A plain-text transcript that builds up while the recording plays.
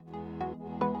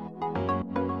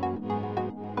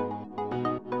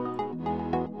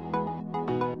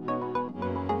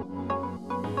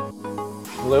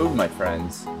Hello, my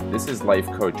friends. This is life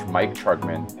coach Mike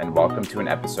Trugman, and welcome to an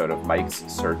episode of Mike's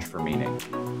Search for Meaning.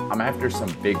 I'm after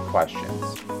some big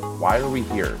questions. Why are we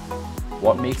here?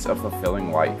 What makes a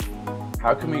fulfilling life?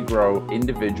 How can we grow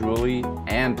individually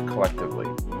and collectively?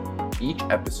 Each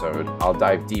episode, I'll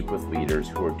dive deep with leaders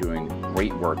who are doing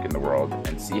great work in the world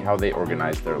and see how they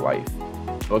organize their life.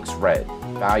 Books read,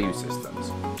 value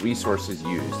systems, resources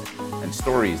used, and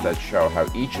stories that show how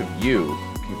each of you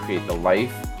can create the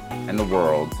life and the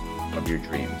world of your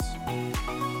dreams.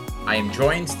 I am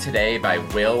joined today by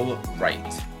Will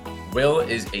Wright. Will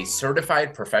is a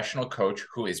certified professional coach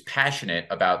who is passionate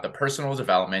about the personal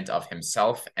development of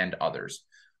himself and others.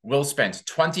 Will spent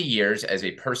 20 years as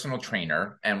a personal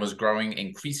trainer and was growing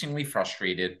increasingly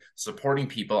frustrated supporting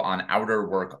people on outer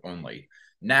work only.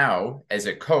 Now, as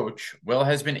a coach, Will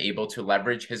has been able to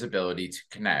leverage his ability to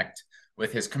connect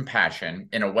with his compassion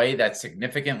in a way that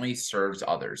significantly serves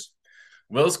others.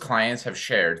 Will's clients have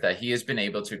shared that he has been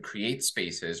able to create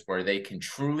spaces where they can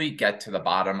truly get to the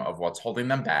bottom of what's holding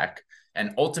them back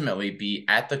and ultimately be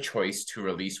at the choice to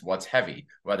release what's heavy,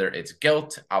 whether it's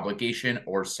guilt, obligation,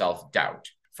 or self-doubt.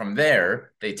 From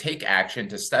there, they take action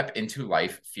to step into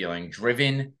life feeling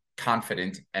driven,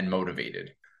 confident, and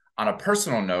motivated. On a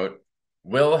personal note,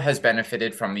 Will has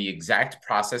benefited from the exact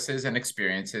processes and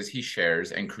experiences he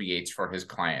shares and creates for his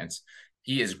clients.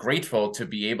 He is grateful to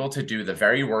be able to do the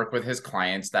very work with his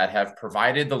clients that have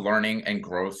provided the learning and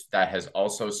growth that has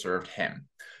also served him.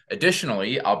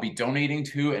 Additionally, I'll be donating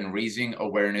to and raising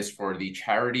awareness for the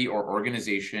charity or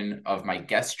organization of my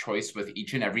guest choice with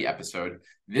each and every episode.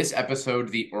 This episode,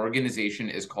 the organization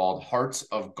is called Hearts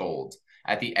of Gold.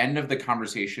 At the end of the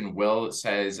conversation, Will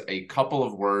says a couple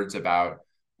of words about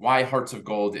why Hearts of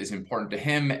Gold is important to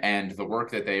him and the work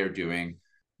that they are doing.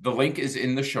 The link is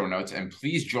in the show notes, and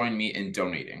please join me in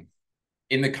donating.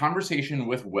 In the conversation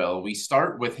with Will, we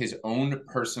start with his own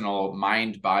personal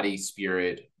mind, body,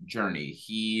 spirit journey.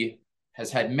 He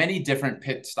has had many different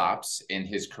pit stops in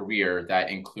his career that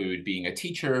include being a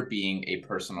teacher, being a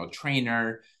personal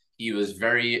trainer. He was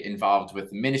very involved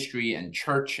with ministry and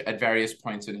church at various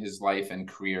points in his life and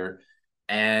career.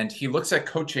 And he looks at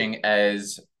coaching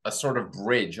as a sort of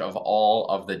bridge of all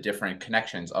of the different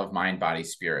connections of mind, body,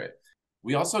 spirit.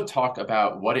 We also talk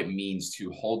about what it means to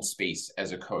hold space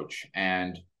as a coach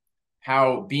and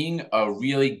how being a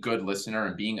really good listener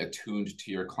and being attuned to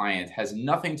your client has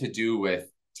nothing to do with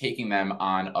taking them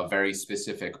on a very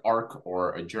specific arc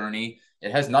or a journey.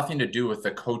 It has nothing to do with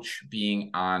the coach being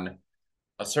on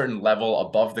a certain level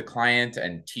above the client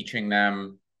and teaching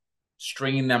them,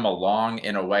 stringing them along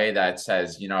in a way that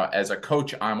says, you know, as a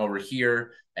coach, I'm over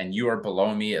here and you are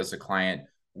below me as a client.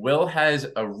 Will has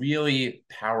a really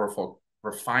powerful,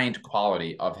 refined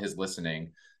quality of his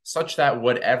listening, such that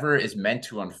whatever is meant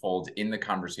to unfold in the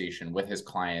conversation with his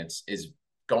clients is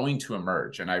going to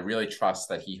emerge. And I really trust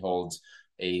that he holds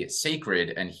a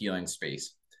sacred and healing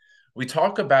space. We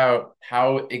talk about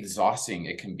how exhausting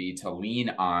it can be to lean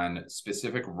on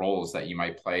specific roles that you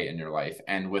might play in your life.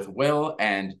 And with Will,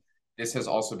 and this has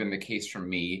also been the case for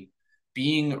me,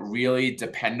 being really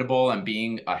dependable and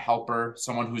being a helper,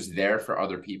 someone who's there for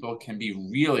other people, can be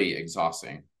really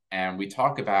exhausting. And we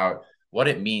talk about what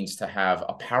it means to have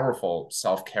a powerful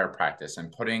self-care practice and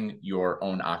putting your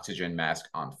own oxygen mask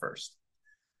on first.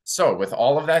 So with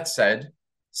all of that said,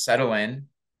 settle in,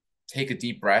 take a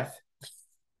deep breath,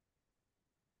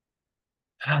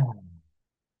 and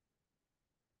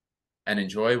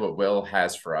enjoy what Will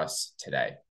has for us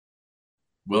today.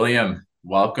 William,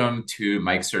 welcome to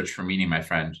Mike's Search for Meaning, my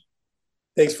friend.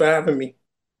 Thanks for having me.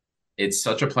 It's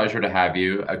such a pleasure to have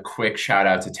you. A quick shout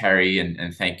out to Terry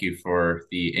and thank you for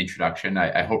the introduction.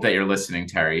 I hope that you're listening,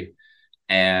 Terry.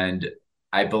 And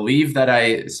I believe that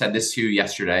I said this to you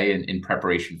yesterday in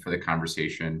preparation for the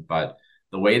conversation, but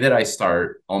the way that I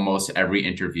start almost every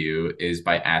interview is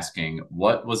by asking,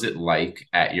 what was it like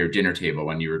at your dinner table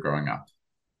when you were growing up?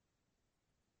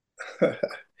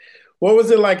 What was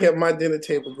it like at my dinner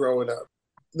table growing up?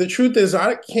 The truth is,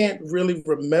 I can't really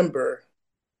remember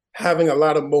having a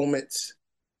lot of moments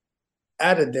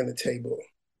at a dinner table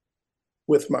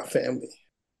with my family.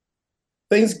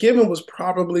 Thanksgiving was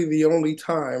probably the only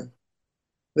time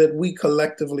that we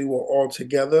collectively were all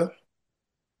together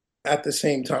at the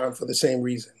same time for the same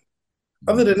reason.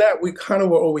 Other than that, we kind of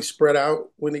were always spread out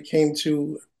when it came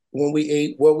to when we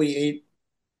ate, what we ate,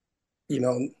 you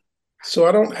know. So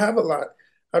I don't have a lot.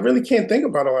 I really can't think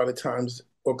about a lot of times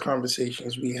or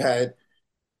conversations we had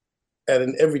at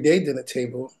an everyday dinner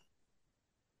table.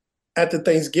 At the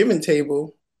Thanksgiving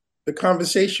table, the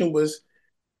conversation was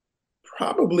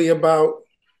probably about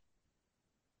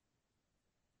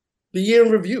the year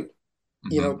in review,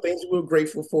 Mm-hmm. things we were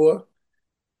grateful for,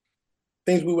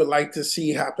 things we would like to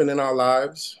see happen in our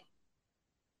lives,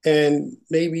 and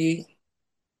maybe,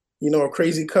 a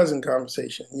crazy cousin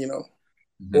conversation, or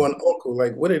Hmm. an uncle,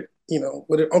 like what did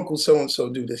Uncle so and so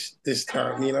do this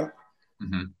time.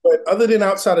 Hmm. But other than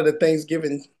outside of the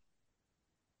Thanksgiving,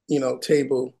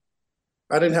 table,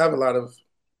 I didn't have a lot of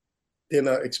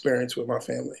dinner experience with my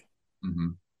family. Hmm.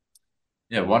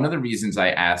 Yeah, one of the reasons I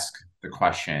ask the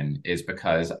question is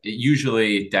because it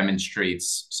usually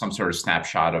demonstrates some sort of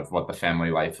snapshot of what the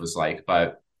family life was like.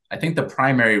 But I think the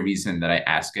primary reason that I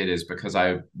ask it is because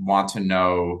I want to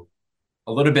know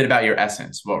a little bit about your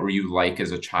essence. What were you like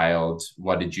as a child?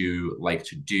 What did you like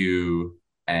to do?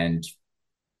 And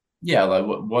yeah, like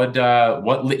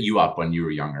what lit you up when you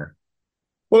were younger?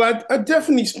 Well, I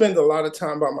definitely spent a lot of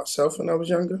time by myself when I was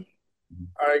younger.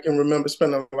 I can remember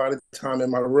spending a lot of time in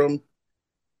my room,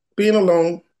 being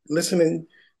alone, listening.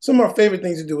 Some of my favorite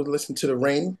things to do was listen to the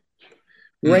rain.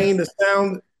 Mm, Rain,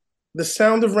 the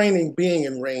sound of rain and being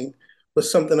in rain was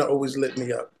something that always lit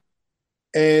me up.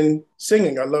 And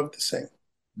singing, I love to sing.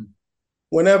 mm,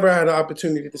 Whenever I had an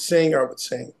opportunity to sing, I would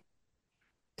sing.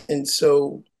 And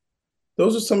so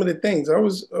those are some of the things. I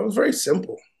was very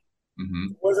simple. mm-hmm,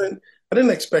 Wasn't I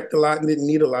didn't expect a lot and didn't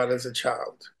need a lot as a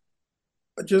child.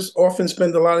 I just often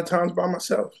spend a lot of times by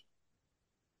myself,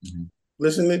 mm-hmm,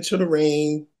 listening to the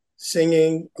rain,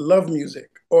 singing. I love music,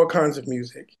 all kinds of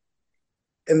music.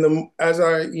 And as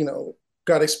I,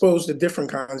 got exposed to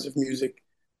different kinds of music,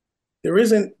 there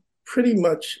isn't pretty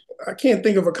much, I can't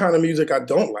think of a kind of music I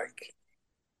don't like.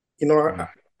 mm-hmm,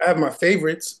 I have my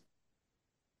favorites.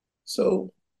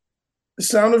 So the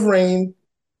sound of rain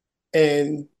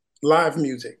and live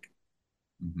music,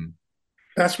 mm-hmm.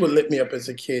 that's what lit me up as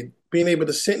a kid. Being able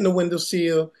to sit in the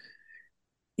windowsill,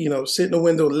 sit in the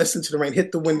window, listen to the rain,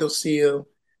 hit the windowsill.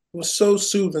 It was so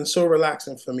soothing, so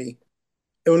relaxing for me.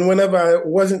 And whenever I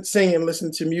wasn't singing,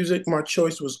 listening to music, my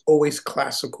choice was always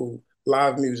classical,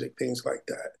 live music, things like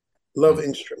that. Love Mm,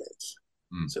 instruments.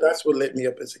 mm, So that's what lit me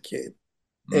up as a kid.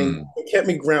 And mm, it kept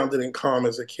me grounded and calm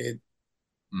as a kid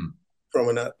mm.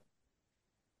 growing up.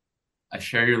 I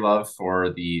share your love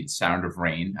for the sound of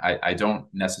rain. I don't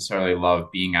necessarily love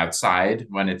being outside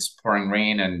when it's pouring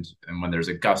rain and when there's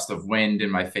a gust of wind in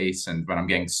my face and when I'm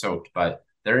getting soaked, but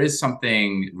there is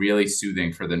something really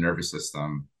soothing for the nervous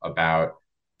system about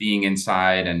being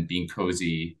inside and being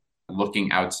cozy,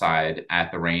 looking outside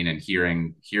at the rain and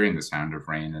hearing the sound of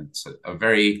rain. And it's a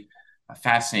very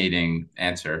fascinating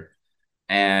answer.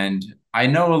 And I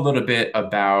know a little bit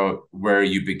about where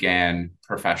you began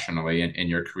professionally in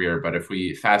your career, but if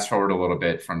we fast forward a little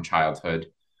bit from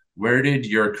childhood, where did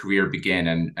your career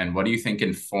begin and what do you think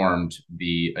informed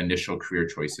the initial career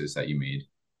choices that you made?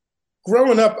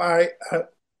 Growing up, I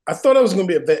thought I was going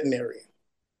to be a veterinarian.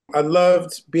 I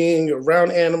loved being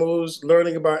around animals,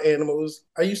 learning about animals.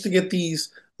 I used to get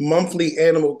these monthly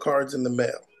animal cards in the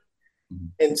mail. Mhm.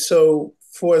 And so,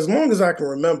 for as long as I can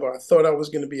remember, I thought I was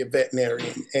going to be a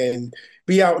veterinarian and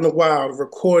be out in the wild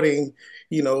recording,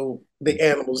 the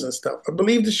animals and stuff. I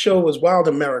believe the show was Wild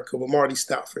America with Marty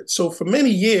Stafford. So, for many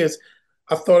years,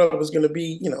 I thought I was going to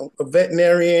be, a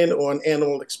veterinarian or an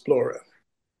animal explorer.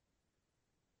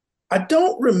 I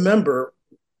don't remember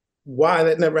why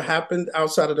that never happened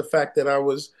outside of the fact that I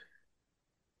was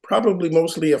probably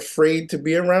mostly afraid to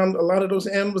be around a lot of those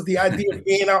animals. The idea of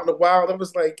being out in the wild, I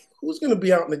was like, who's going to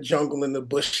be out in the jungle in the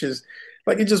bushes?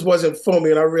 Like it just wasn't for me.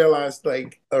 And I realized,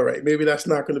 like, all right, maybe that's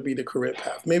not going to be the career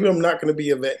path. Maybe I'm not going to be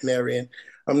a veterinarian.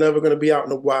 I'm never going to be out in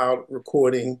the wild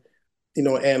recording,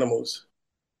 animals.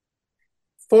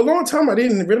 For a long time, I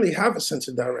didn't really have a sense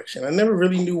of direction. I never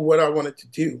really knew what I wanted to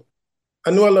do.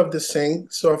 I knew I loved to sing,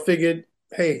 so I figured,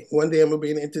 hey, one day I'm gonna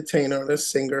be an entertainer and a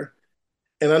singer.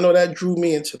 And I know that drew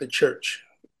me into the church,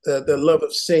 the love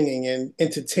of singing and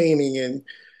entertaining and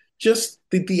just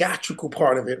the theatrical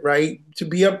part of it, right? To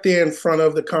be up there in front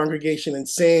of the congregation and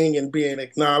sing and being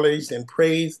acknowledged and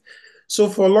praised. So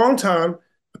for a long time,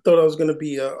 I thought I was going to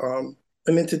be an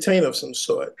entertainer of some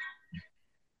sort.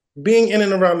 Being in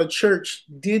and around the church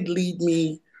did lead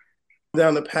me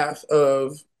down the path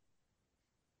of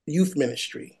youth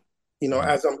ministry, Mhm.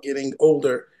 as I'm getting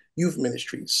older, youth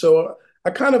ministry. So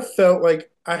I kind of felt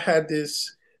like I had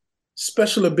this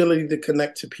special ability to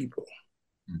connect to people,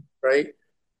 Mhm. right?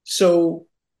 So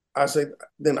I said,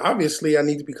 then obviously I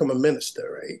need to become a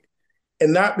minister, right?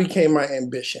 And that became my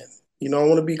ambition. I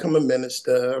want to become a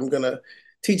minister. I'm going to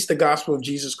teach the gospel of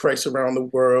Jesus Christ around the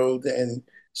world. And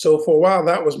so for a while,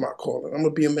 that was my calling. I'm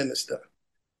going to be a minister.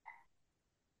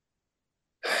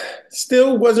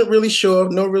 Still wasn't really sure,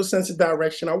 no real sense of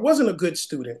direction. I wasn't a good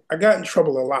student. I got in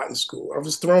trouble a lot in school. I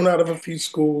was thrown out of a few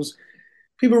schools.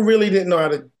 People really didn't know how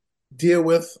to deal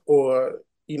with or,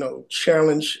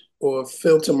 challenge or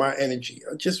filter my energy.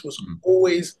 I just was Mhm.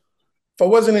 always, if I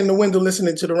wasn't in the window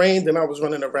listening to the rain, then I was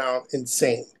running around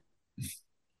insane.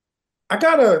 I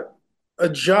got a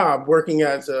job working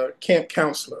as a camp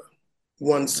counselor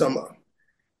one summer,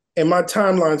 and my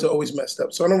timelines are always messed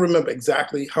up. So I don't remember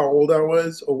exactly how old I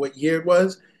was or what year it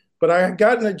was, but I had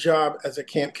gotten a job as a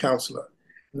camp counselor.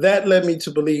 That led me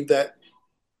to believe that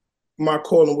my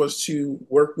calling was to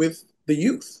work with the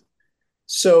youth.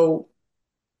 So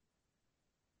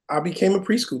I became a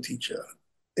preschool teacher.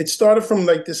 It started from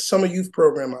like this summer youth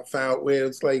program I found where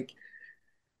it's like,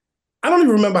 I don't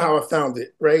even remember how I found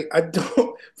it, right? I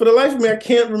don't, for the life of me, I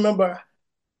can't remember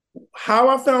how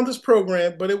I found this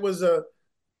program, but it was a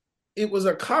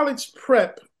college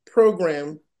prep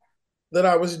program that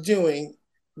I was doing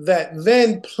that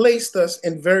then placed us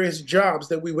in various jobs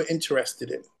that we were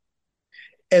interested in.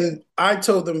 And I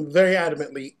told them very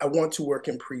adamantly, I want to work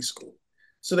in preschool.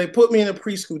 So they put me in a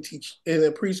preschool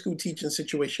teaching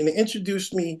situation. They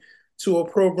introduced me to a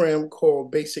program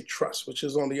called Basic Trust, which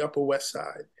is on the Upper West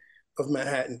Side of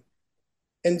Manhattan.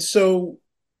 And so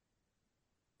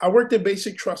I worked at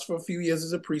Basic Trust for a few years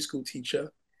as a preschool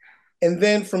teacher. And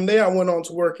then from there, I went on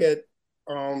to work at,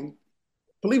 I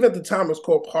believe at the time it was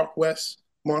called Park West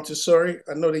Montessori.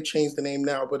 I know they changed the name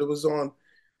now, but it was on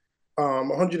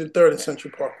 103rd and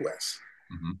Central Park West.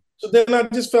 Mhm. So then I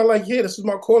just felt like, yeah, this is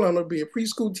my calling. I'm going to be a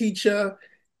preschool teacher,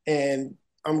 and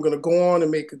I'm going to go on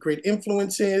and make a great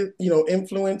influence in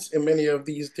many of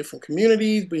these different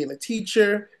communities, being a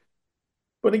teacher.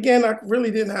 But again, I really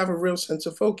didn't have a real sense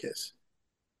of focus.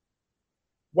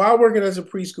 While working as a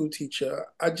preschool teacher,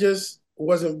 I just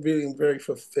wasn't feeling very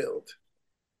fulfilled.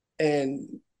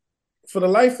 And for the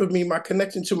life of me, my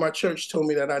connection to my church told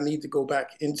me that I need to go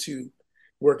back into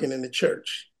working in the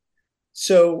church.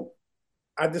 So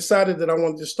I decided that I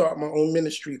wanted to start my own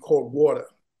ministry called Water.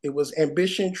 It was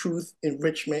ambition, truth,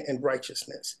 enrichment, and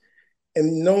righteousness.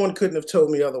 And no one couldn't have told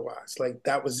me otherwise. Like,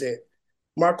 that was it.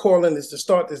 My calling is to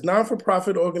start this non for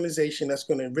profit organization that's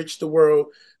going to enrich the world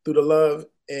through the love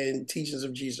and teachings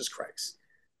of Jesus Christ.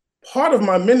 Part of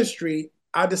my ministry,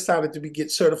 I decided to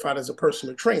get certified as a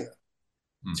personal trainer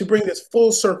Mhm. to bring this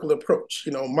full circle approach,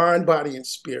 mind, body, and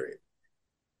spirit.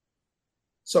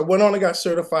 So I went on and got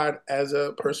certified as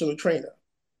a personal trainer.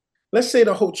 Let's say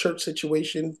the whole church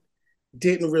situation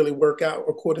didn't really work out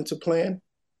according to plan.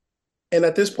 And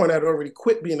at this point, I'd already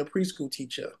quit being a preschool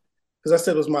teacher because I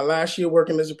said it was my last year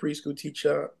working as a preschool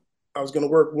teacher. I was going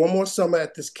to work one more summer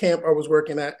at this camp I was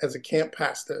working at as a camp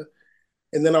pastor.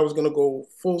 And then I was going to go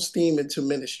full steam into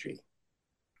ministry.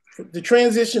 The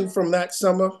transition from that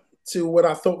summer to what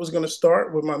I thought was going to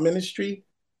start with my ministry,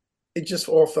 it just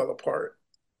all fell apart.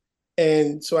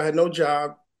 And so I had no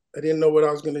job. I didn't know what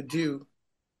I was going to do,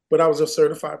 but I was a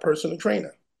certified personal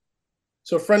trainer.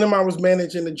 So a friend of mine was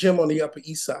managing the gym on the Upper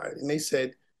East Side, and they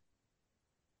said,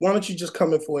 why don't you just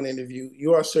come in for an interview?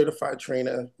 You are a certified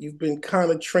trainer. You've been kind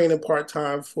of training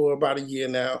part-time for about a year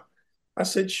now. I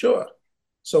said, sure.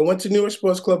 So I went to New York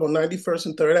Sports Club on 91st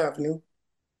and 3rd Avenue.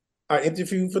 I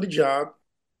interviewed for the job,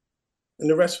 and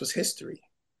the rest was history.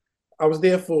 I was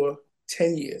there for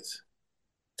 10 years,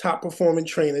 top performing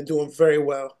trainer, doing very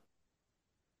well.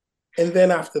 And then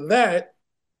after that,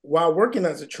 while working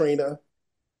as a trainer,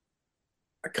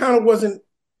 I kind of wasn't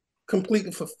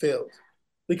completely fulfilled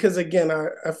because again,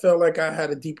 I felt like I had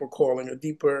a deeper calling, a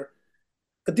deeper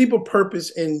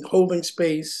purpose in holding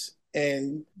space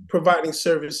and providing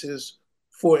services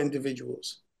for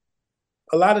individuals.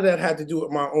 A lot of that had to do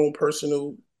with my own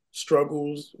personal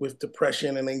struggles with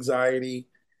depression and anxiety.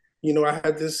 You know, I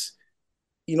had this,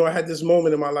 I had this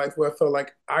moment in my life where I felt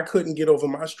like I couldn't get over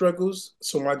my struggles,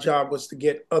 so my job was to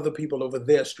get other people over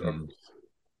their Mhm. struggles.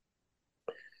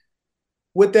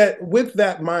 With that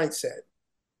mindset,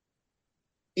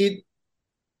 it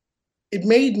it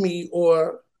made me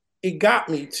or it got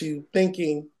me to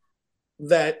thinking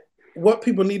that what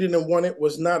people needed and wanted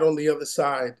was not on the other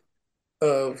side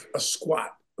of a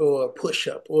squat or a push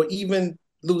up or even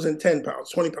losing 10 pounds,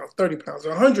 20 pounds, 30 pounds,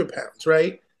 100 pounds,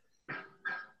 right?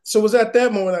 So it was at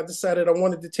that moment I decided I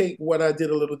wanted to take what I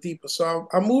did a little deeper. So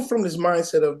I moved from this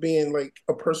mindset of being like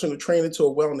a personal trainer to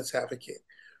a wellness advocate,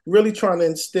 really trying to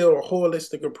instill a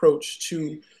holistic approach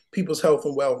to people's health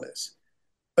and wellness.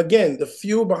 Again, the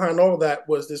fuel behind all that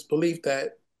was this belief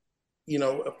that,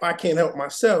 if I can't help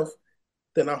myself,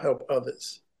 then I'll help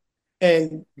others.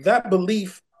 And that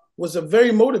belief was a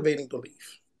very motivating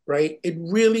belief, right? It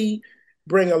really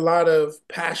bring a lot of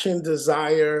passion,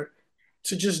 desire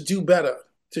to just do better,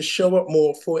 to show up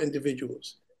more for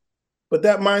individuals. But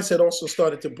that mindset also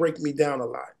started to break me down a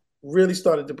lot, really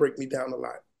started to break me down a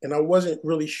lot. And I wasn't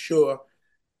really sure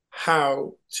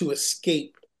how to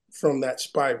escape from that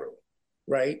spiral,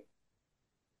 right?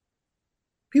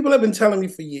 People have been telling me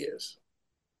for years,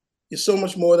 you're so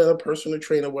much more than a personal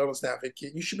trainer, wellness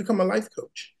advocate. You should become a life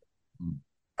coach. Mm.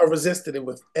 I resisted it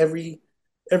with every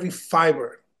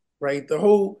fiber, right? The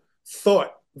whole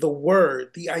thought, the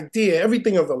word, the idea,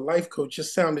 everything of a life coach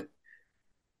just sounded,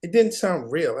 it didn't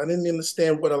sound real. I didn't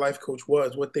understand what a life coach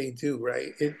was, what they do,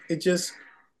 right?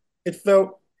 It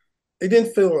felt, it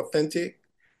didn't feel authentic.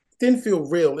 It didn't feel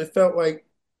real. It felt like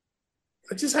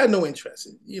I just had no interest.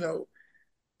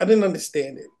 I didn't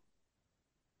understand it.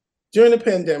 During the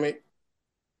pandemic,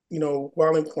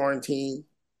 while in quarantine,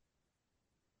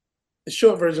 the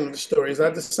short version of the story is I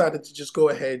decided to just go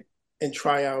ahead and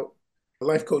try out a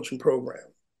life coaching program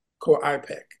called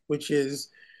IPEC, which is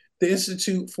the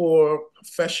Institute for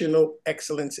Professional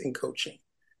Excellence in Coaching.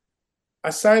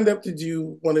 I signed up to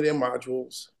do one of their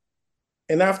modules,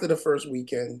 and after the first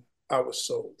weekend, I was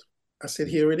sold. I said,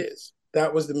 here it is.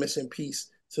 That was the missing piece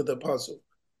to the puzzle.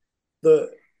 The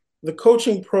the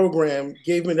coaching program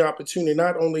gave me the opportunity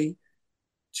not only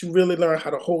to really learn how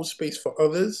to hold space for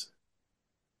others,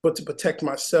 but to protect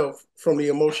myself from the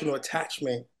emotional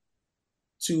attachment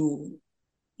to,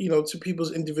 to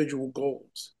people's individual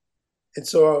goals. And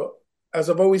so, as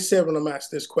I've always said when I'm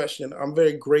asked this question, I'm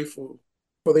very grateful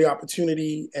for the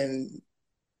opportunity and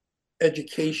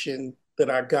education that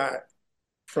I got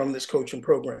from this coaching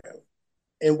program.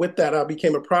 And with that, I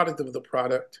became a product of the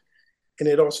product. And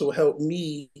it also helped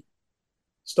me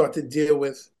start to deal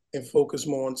with and focus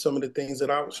more on some of the things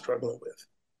that I was struggling with.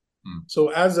 Mm. So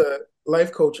as a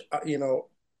life coach,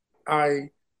 I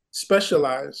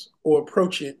specialize or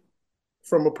approach it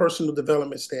from a personal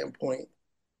development standpoint.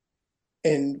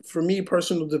 And for me,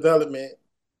 personal development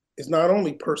is not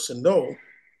only personal,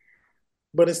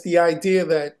 but it's the idea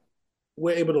that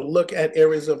we're able to look at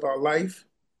areas of our life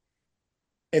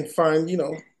and find,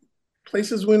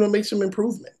 places where we make some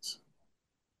improvements.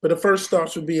 But it first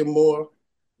starts with being more,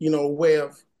 aware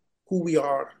of who we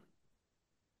are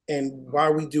and why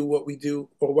we do what we do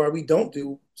or why we don't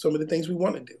do some of the things we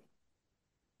want to do.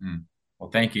 Mm.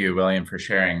 Well, thank you, William, for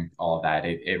sharing all of that.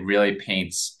 It really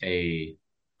paints a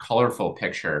colorful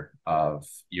picture of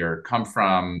your come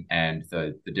from and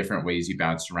the different ways you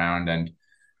bounced around, and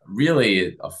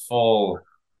really a full,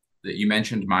 that you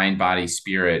mentioned mind, body,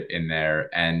 spirit in there.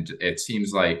 And it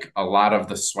seems like a lot of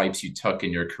the swipes you took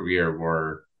in your career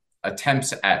were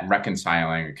attempts at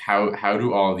reconciling, like how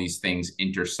do all of these things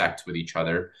intersect with each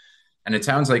other. And it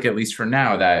sounds like, at least for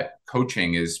now, that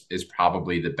coaching is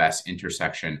probably the best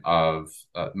intersection of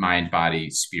mind,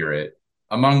 body, spirit,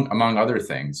 among other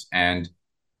things. And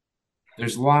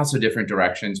there's lots of different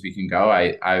directions we can go.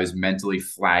 I was mentally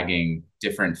flagging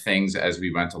different things as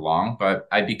we went along, but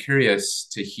I'd be curious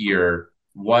to hear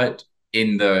what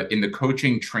in the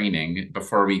coaching training,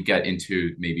 before we get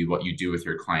into maybe what you do with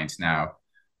your clients now,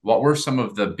 what were some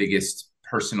of the biggest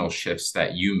personal shifts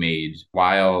that you made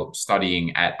while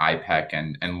studying at IPEC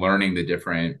and learning the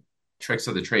different tricks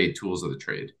of the trade, tools of the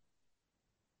trade?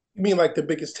 You mean like the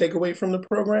biggest takeaway from the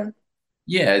program?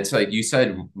 Yeah, it's like you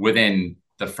said, within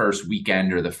the first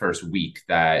weekend or the first week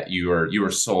that you were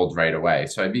sold right away.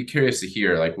 So I'd be curious to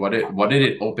hear, like, what did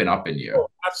it open up in you? Oh,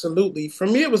 absolutely. For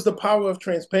me, it was the power of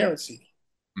transparency.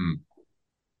 Mm.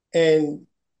 And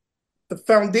the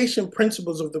foundation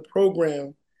principles of the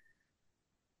program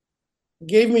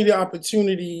gave me the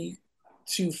opportunity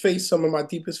to face some of my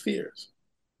deepest fears.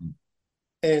 Mm.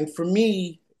 And for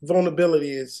me,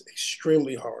 vulnerability is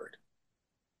extremely hard.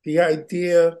 The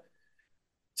idea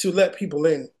to let people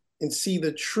in and see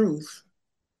the truth,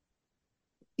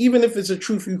 even if it's a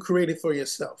truth you created for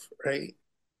yourself, right?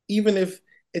 Even if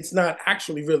it's not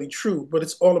actually really true, but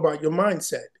it's all about your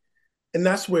mindset. And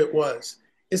that's where it was.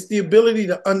 It's the ability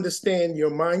to understand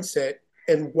your mindset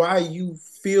and why you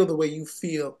feel the way you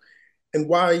feel and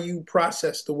why you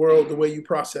process the world the way you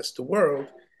process the world.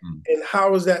 Mm. And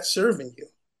how is that serving you?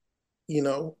 You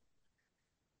know,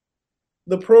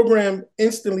 the program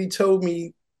instantly told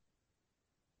me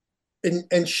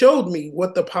and showed me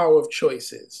what the power of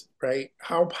choice is, right?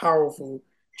 How powerful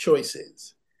choice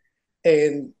is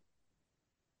and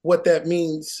what that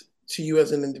means to you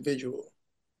as an individual.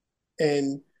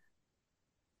 And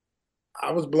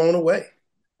I was blown away,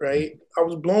 right? I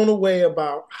was blown away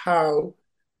about how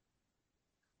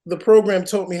the program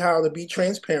taught me how to be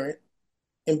transparent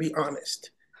and be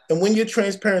honest. And when you're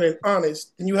transparent and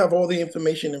honest, then you have all the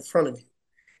information in front of you.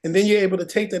 And then you're able to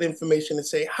take that information and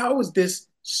say, how is this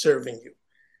serving you?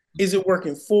 Is it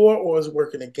working for or is it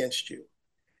working against you?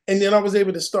 And then I was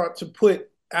able to start to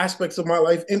put aspects of my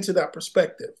life into that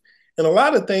perspective. And a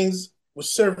lot of things were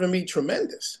serving me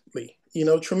tremendously,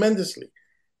 tremendously.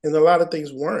 And a lot of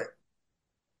things weren't.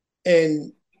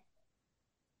 And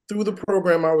through the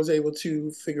program, I was able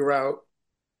to figure out,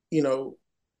 you know,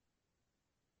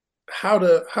 how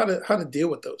to deal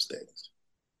with those things.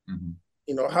 Hmm.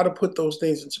 How to put those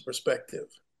things into perspective.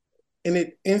 And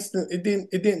it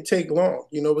didn't take long.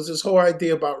 It was this whole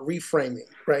idea about reframing,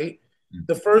 right?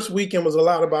 The first weekend was a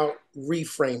lot about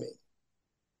reframing,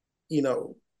 you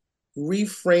know,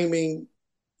 reframing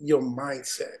your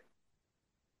mindset,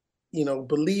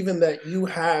 believing that you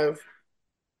have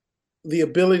the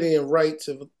ability and right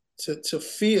to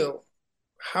feel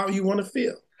how you want to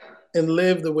feel and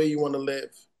live the way you want to live.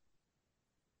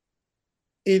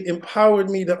 It empowered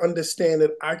me to understand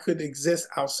that I could exist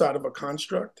outside of a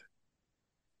construct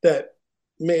that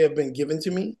may have been given to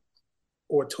me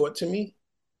or taught to me.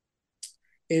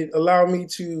 It allowed me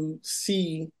to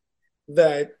see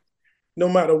that no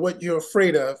matter what you're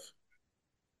afraid of,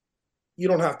 you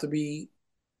don't have to be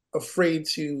afraid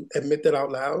to admit that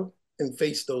out loud and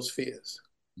face those fears.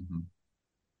 Hmm.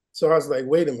 So I was like,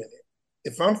 wait a minute.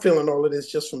 If I'm feeling all of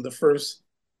this just from the first,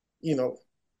 you know,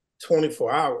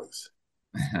 24 hours,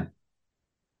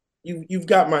 you've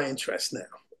got my interest now.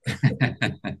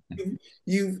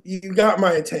 You've got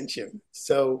my attention.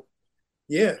 So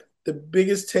yeah, the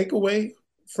biggest takeaway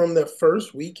from the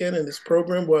first weekend in this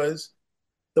program was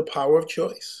the power of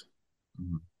choice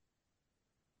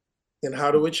and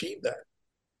how to achieve that.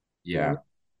 Yeah.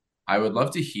 I would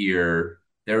love to hear.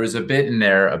 There was a bit in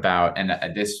there about,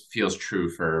 and this feels true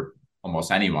for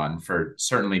almost anyone, for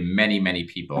certainly many, many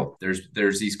people.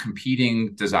 There's these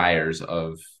competing desires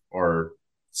of, or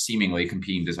seemingly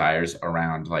competing desires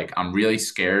around, like, I'm really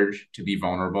scared to be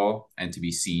vulnerable and to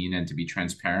be seen and to be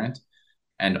transparent.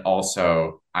 And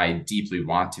also I deeply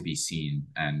want to be seen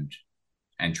and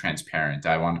transparent.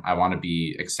 I want to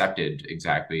be accepted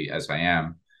exactly as I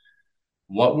am.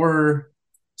 What were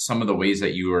some of the ways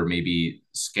that you were maybe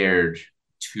scared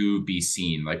to be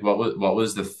seen? Like, what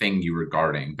was the thing you were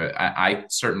guarding? But I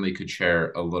certainly could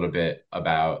share a little bit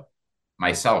about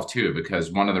myself too,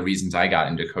 because one of the reasons I got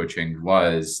into coaching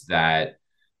was that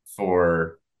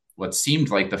for what seemed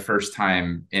like the first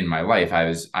time in my life, I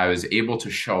was able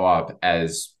to show up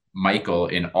as Michael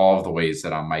in all of the ways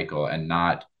that I'm Michael, and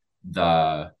not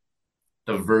the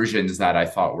versions that I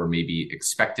thought were maybe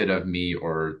expected of me,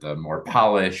 or the more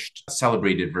polished,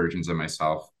 celebrated versions of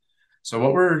myself. So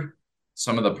what were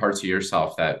some of the parts of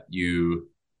yourself that you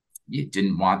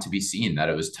didn't want to be seen, that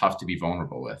it was tough to be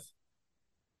vulnerable with?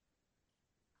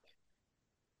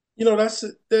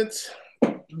 That's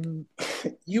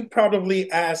you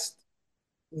probably asked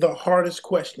the hardest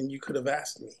question you could have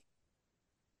asked me,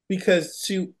 because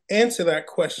to answer that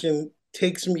question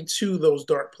takes me to those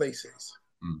dark places.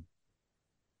 Mm.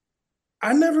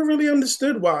 I never really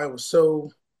understood why I was so,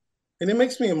 and it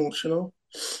makes me emotional.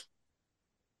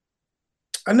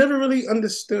 I never really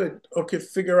understood or could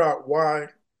figure out why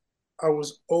I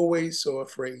was always so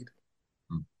afraid.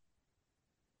 Mm.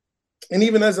 And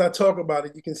even as I talk about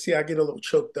it, you can see I get a little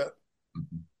choked up.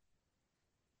 Mhm.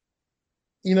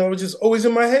 It was just always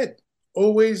in my head,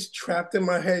 always trapped in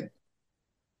my head.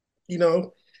 You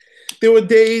know, there were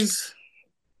days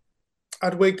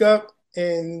I'd wake up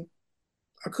and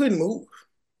I couldn't move,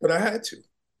 but I had to.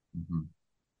 Mhm.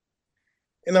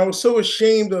 And I was so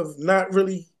ashamed of not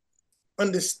really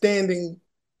understanding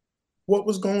what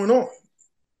was going on,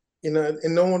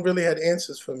 and no one really had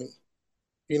answers for me.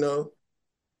 You know,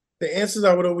 the answers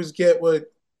I would always get would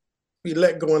be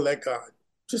let go and let God.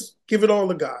 Just give it all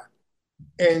to God.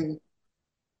 And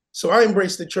so I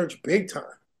embraced the church big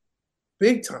time,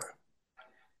 big time.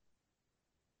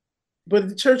 But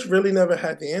the church really never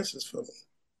had the answers for me.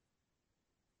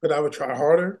 But I would try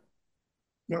harder,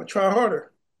 I try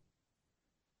harder.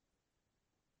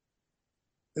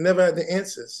 I never had the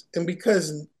answers. And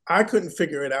because I couldn't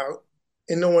figure it out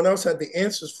and no one else had the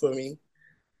answers for me,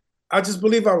 I just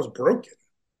believe I was broken.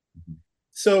 Mhm.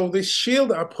 So the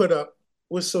shield I put up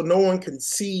was so no one can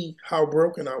see how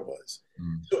broken I was.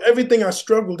 Mm. So everything I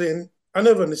struggled in, I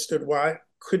never understood why.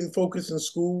 Couldn't focus in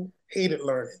school, hated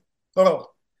learning.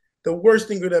 Oh, the worst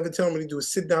thing you'd ever tell me to do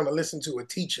is sit down and listen to a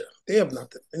teacher. They have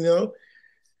nothing.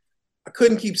 I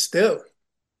couldn't keep still.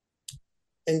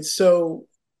 And so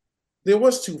there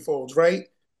was two folds, right?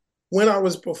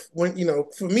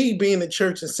 For me, being in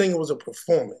church and singing was a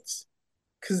performance.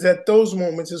 Because at those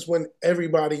moments is when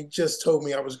everybody just told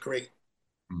me I was great.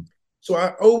 Mm. So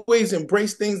I always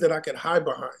embraced things that I could hide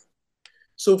behind.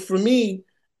 So for me,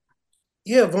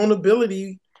 yeah,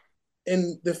 vulnerability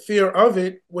and the fear of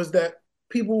it was that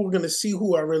people were going to see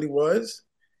who I really was,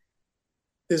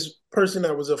 this person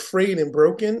that was afraid and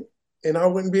broken, and I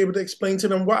wouldn't be able to explain to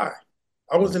them why.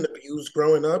 I wasn't abused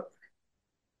growing up.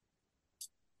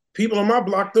 People on my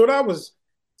block thought I was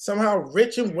somehow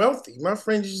rich and wealthy. My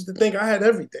friends used to think I had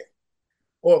everything,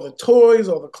 all the toys,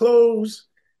 all the clothes,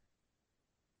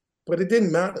 but it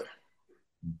didn't matter.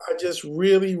 I just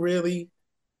really, really,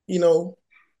 you know,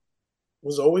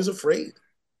 was always afraid.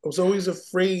 I was always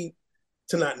afraid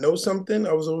to not know something.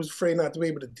 I was always afraid not to be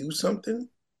able to do something.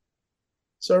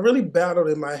 So I really battled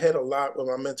in my head a lot with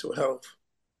my mental health.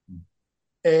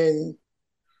 And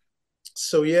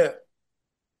so, yeah,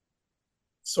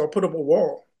 so I put up a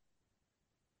wall.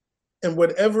 And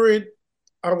whatever it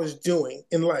I was doing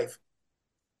in life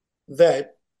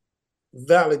that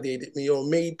validated me or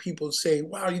made people say,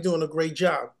 wow, you're doing a great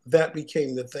job, that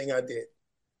became the thing I did.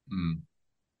 Mm.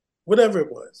 Whatever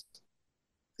it was.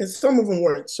 And some of them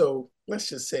weren't so, let's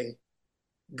just say,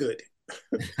 good.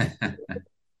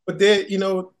 But there,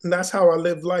 and that's how I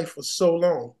lived life for so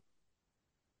long.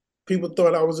 People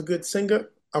thought I was a good singer.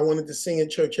 I wanted to sing in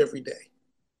church every day.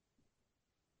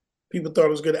 People thought I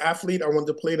was a good athlete. I wanted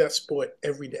to play that sport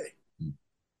every day. Mm.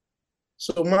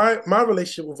 So my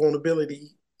relationship with vulnerability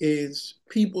is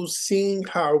people seeing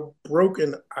how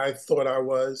broken I thought I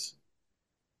was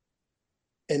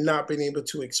and not being able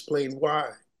to explain why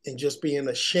and just being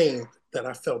ashamed that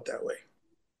I felt that way.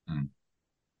 Mm.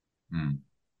 Mm.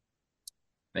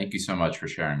 Thank you so much for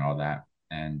sharing all that.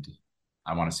 And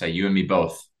I want to say you and me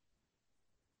both.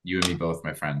 You and me both,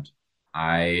 my friend.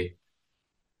 I,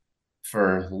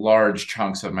 for large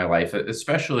chunks of my life,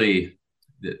 especially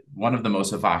one of the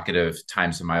most evocative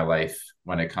times of my life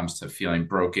when it comes to feeling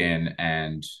broken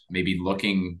and maybe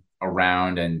looking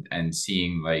around and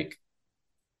seeing like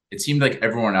it seemed like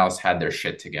everyone else had their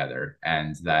shit together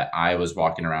and that I was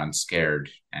walking around scared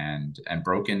and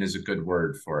broken is a good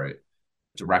word for it.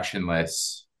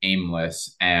 Directionless,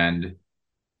 aimless, and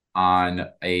on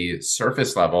a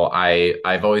surface level,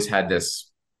 I've always had this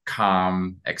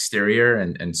calm exterior,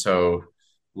 and so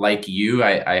like you,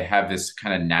 I have this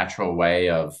kind of natural way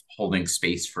of holding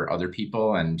space for other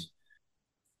people, and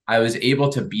I was able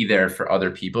to be there for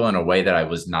other people in a way that I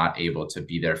was not able to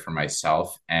be there for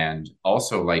myself. And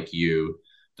also, like you,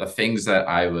 the things that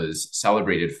I was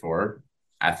celebrated for,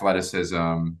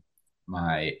 athleticism,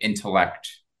 my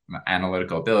intellect, my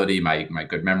analytical ability, my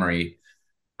good memory,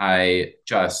 I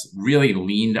just really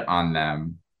leaned on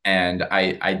them. And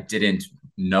I didn't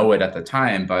know it at the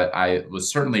time, but I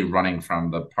was certainly running from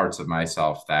the parts of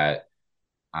myself that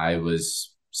I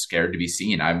was scared to be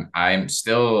seen. I'm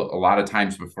still a lot of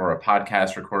times before a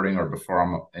podcast recording or before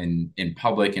I'm in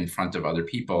public in front of other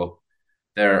people,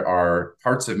 there are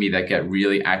parts of me that get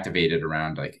really activated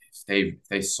around like if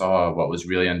they saw what was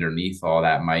really underneath all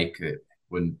that mic, it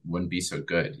wouldn't be so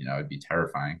good. It'd be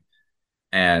terrifying.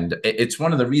 And it's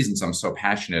one of the reasons I'm so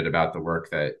passionate about the work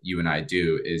that you and I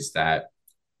do is that,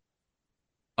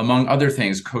 among other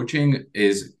things, coaching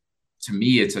is, to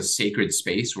me, it's a sacred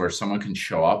space where someone can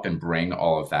show up and bring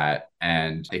all of that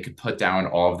and they could put down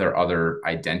all of their other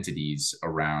identities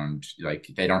around, like,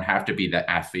 they don't have to be the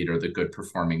athlete or the good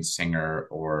performing singer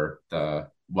or the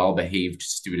well-behaved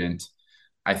student.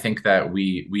 I think that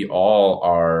we all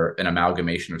are an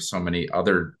amalgamation of so many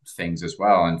other things as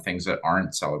well and things that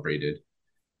aren't celebrated.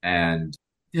 And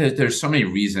yeah, there's so many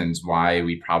reasons why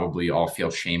we probably all feel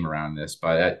shame around this,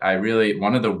 but I really,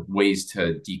 one of the ways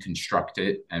to deconstruct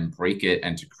it and break it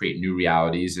and to create new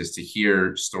realities is to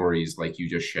hear stories like you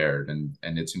just shared. And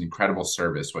it's an incredible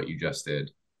service what you just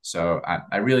did. So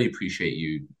I really appreciate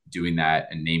you doing that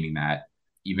and naming that,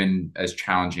 even as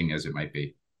challenging as it might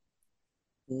be.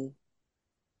 Mm.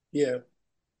 Yeah.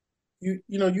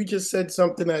 You just said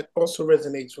something that also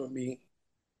resonates with me.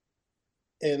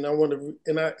 And I want to,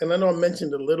 and I know I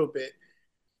mentioned a little bit,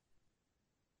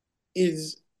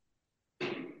 is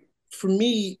for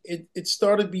me, it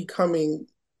started becoming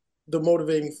the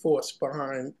motivating force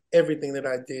behind everything that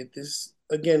I did. This,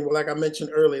 again, like I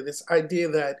mentioned earlier, this idea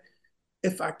that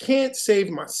if I can't save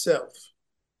myself,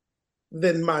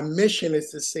 then my mission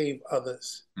is to save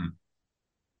others. Mm.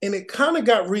 And it kind of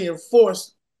got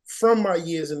reinforced from my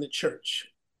years in the church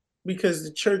because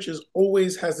the church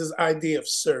always has this idea of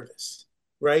service,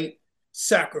 right?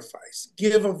 Sacrifice,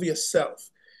 give of yourself,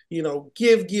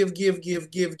 give, give, give, give,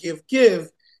 give, give, give.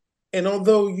 And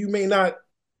although you may not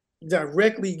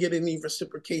directly get any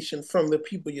reciprocation from the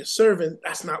people you're serving,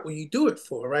 that's not what you do it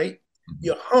for, right? Mm-hmm.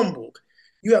 You're humbled.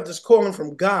 You have this calling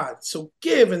from God. So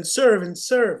give and serve and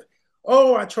serve.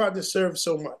 Oh, I tried to serve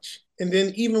so much. And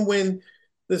then even when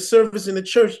the service in the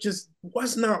church just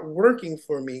was not working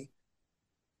for me,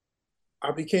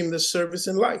 I became the service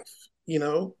in life.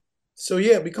 So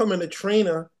yeah, becoming a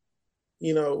trainer,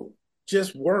 you know,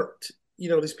 just worked.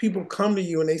 These people come to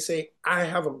you and they say, I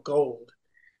have a goal.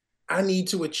 I need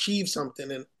to achieve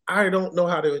something. And I don't know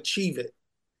how to achieve it.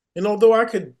 And although I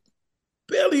could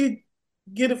barely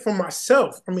get it for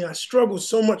myself, I mean, I struggle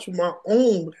so much with my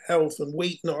own health and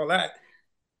weight and all that.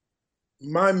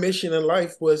 My mission in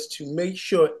life was to make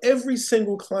sure every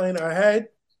single client I had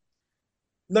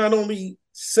not only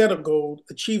set a goal,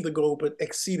 achieved the goal, but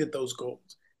exceeded those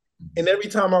goals. And every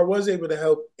time I was able to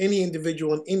help any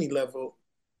individual on any level,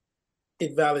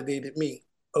 it validated me.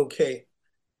 Okay,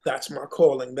 that's my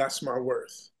calling, that's my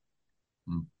worth.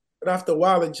 Mm-hmm. But after a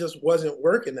while, it just wasn't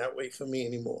working that way for me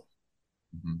anymore.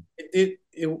 Mm-hmm.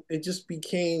 It just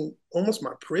became almost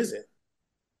my prison.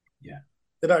 Yeah.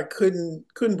 That I couldn't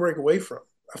break away from.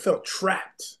 I felt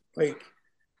trapped. Like,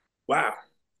 wow,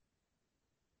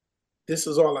 this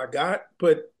is all I got.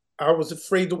 But I was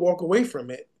afraid to walk away from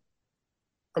it.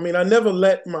 I mean, I never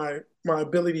let my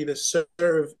ability to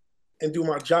serve and do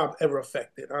my job ever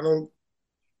affect it. I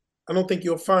don't think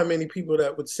you'll find many people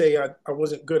that would say I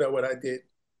wasn't good at what I did.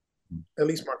 At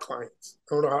least my clients.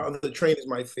 I don't know how other trainers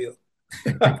might feel.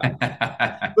 But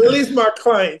at least my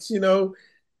clients, you know.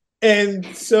 And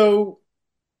so,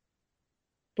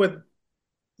 but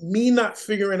me not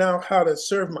figuring out how to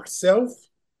serve myself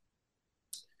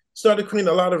started creating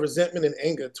a lot of resentment and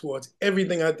anger towards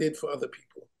everything I did for other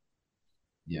people.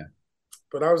 Yeah.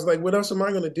 But I was like, what else am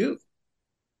I going to do?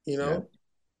 You know, Yeah.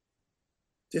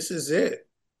 this is it.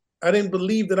 I didn't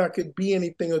believe that I could be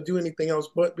anything or do anything else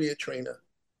but be a trainer.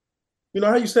 You know,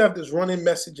 I used to have this running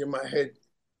message in my head.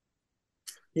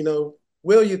 You know,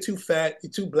 Will, you're too fat,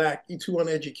 you're too black, you're too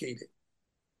uneducated.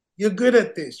 You're good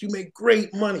at this. You make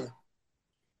great money.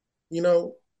 You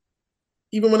know,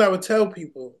 even when I would tell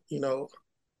people, you know,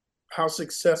 how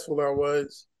successful I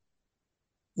was,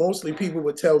 mostly people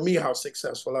would tell me how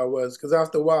successful I was because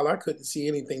after a while I couldn't see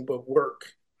anything but work.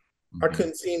 I Mm-hmm.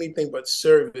 couldn't see anything but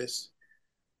service.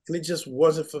 And it just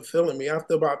wasn't fulfilling me.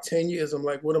 After about 10 years, I'm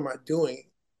like, what am I doing?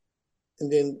 And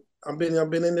then I've been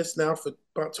in this now for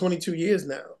about 22 years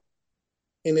now.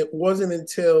 And it wasn't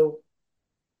until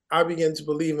I began to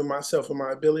believe in myself and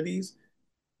my abilities.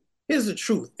 Here's the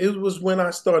truth. It was when I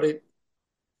started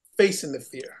facing the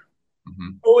fear. Mm-hmm.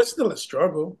 Oh, it's still a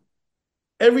struggle.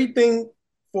 Everything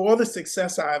for all the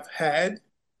success I've had,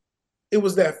 it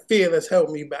was that fear that's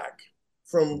held me back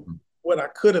from Mm-hmm. what I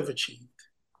could have achieved.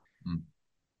 Mm-hmm.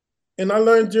 And I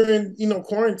learned during,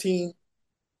 quarantine,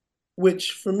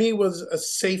 which for me was a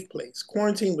safe place.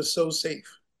 Quarantine was so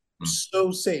safe,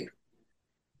 so safe.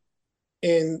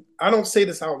 And I don't say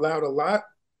this out loud a lot,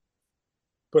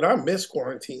 but I miss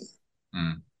quarantine.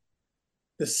 Mm-hmm.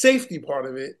 The safety part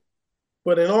of it,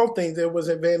 but in all things, there was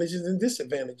advantages and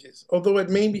disadvantages. Although it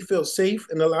made me feel safe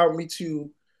and allowed me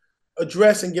to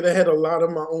address and get ahead of a lot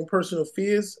of my own personal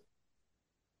fears,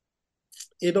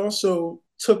 it also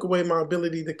took away my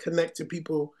ability to connect to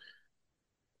people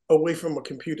away from a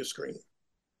computer screen.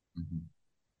 Mm-hmm.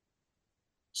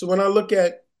 So when I look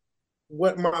at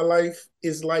what my life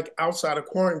is like outside of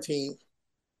quarantine,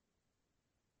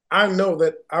 I know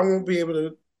that I won't be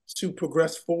able to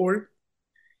progress forward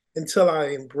until I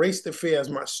embrace the fear as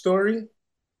my story.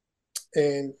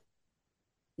 And,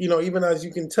 even as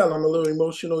you can tell, I'm a little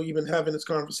emotional even having this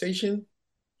conversation.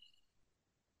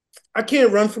 I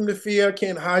can't run from the fear. I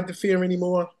can't hide the fear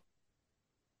anymore.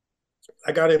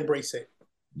 I got to embrace it.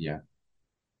 Yeah.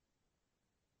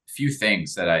 Few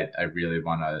things that I really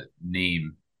want to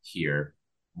name here.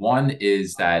 One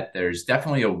is that there's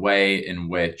definitely a way in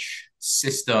which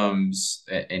systems,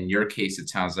 in your case, it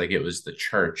sounds like it was the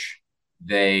church,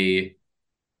 the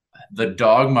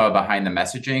dogma behind the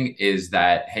messaging is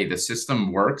that, hey, the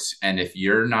system works. And if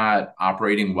you're not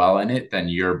operating well in it, then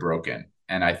you're broken.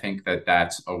 And I think that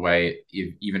that's a way,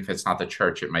 even if it's not the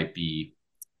church, it might be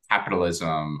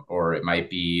capitalism or it might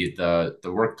be the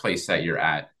workplace that you're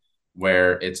at,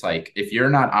 where it's like, if you're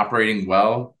not operating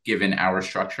well given our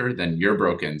structure, then you're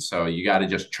broken. So you got to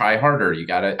just try harder, you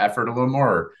got to effort a little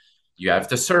more, you have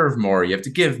to serve more, you have to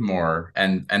give more.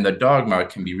 And the dogma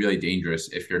can be really dangerous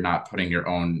if you're not putting your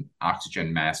own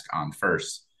oxygen mask on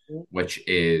first, which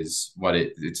is what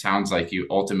it sounds like you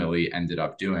ultimately ended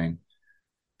up doing.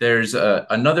 There's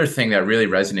another thing that really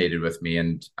resonated with me,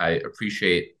 and I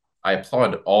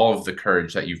applaud all of the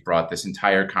courage that you've brought this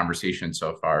entire conversation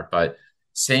so far, but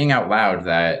saying out loud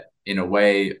that in a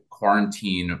way,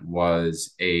 quarantine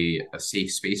was a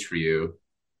safe space for you.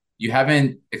 You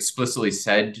haven't explicitly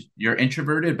said you're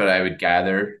introverted, but I would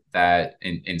gather that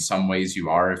in some ways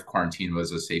you are if quarantine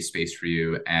was a safe space for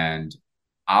you. And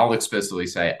I'll explicitly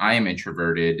say I am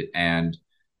introverted. And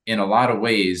in a lot of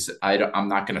ways, I'm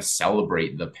not going to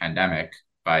celebrate the pandemic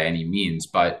by any means,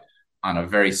 but on a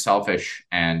very selfish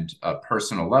and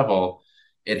personal level,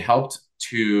 it helped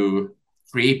to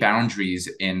create boundaries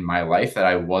in my life that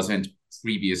I wasn't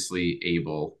previously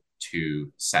able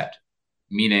to set.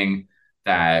 Meaning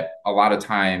that a lot of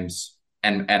times,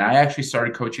 and I actually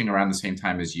started coaching around the same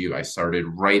time as you. I started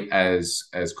right as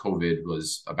COVID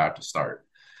was about to start.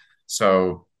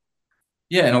 So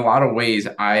yeah, in a lot of ways,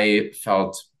 I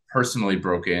felt personally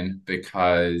broken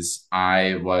because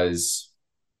I was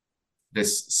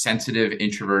this sensitive,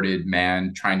 introverted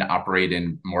man trying to operate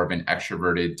in more of an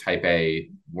extroverted type A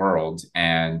world.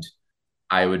 And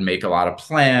I would make a lot of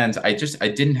plans. I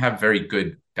didn't have very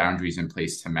good boundaries in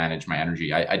place to manage my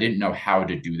energy. I didn't know how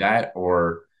to do that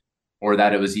or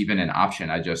that it was even an option.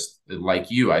 I just,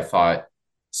 like you, I thought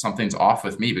something's off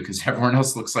with me because everyone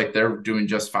else looks like they're doing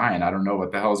just fine. I don't know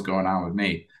what the hell is going on with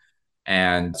me.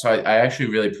 And so I actually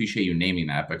really appreciate you naming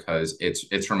that because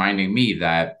it's reminding me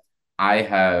that I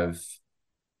have,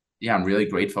 yeah, I'm really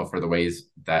grateful for the ways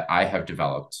that I have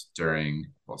developed during,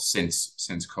 well, since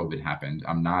COVID happened.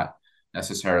 I'm not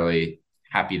necessarily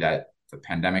happy that the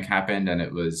pandemic happened and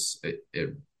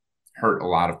it hurt a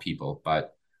lot of people,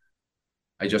 but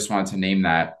I just wanted to name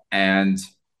that. And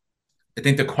I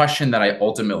think the question that I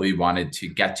ultimately wanted to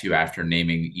get to after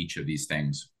naming each of these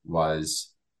things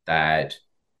was that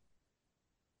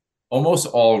almost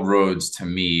all roads to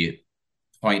me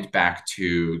point back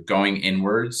to going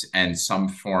inwards and some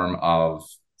form of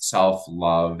self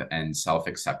love and self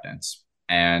acceptance.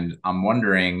 And I'm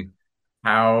wondering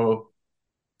how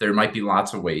there might be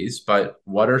lots of ways, but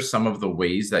what are some of the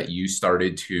ways that you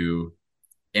started to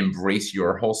embrace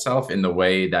your whole self in the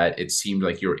way that it seemed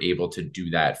like you were able to do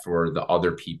that for the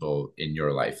other people in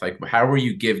your life? Like, how were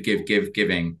you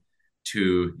giving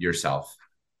to yourself?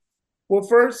 Well,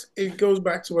 first, it goes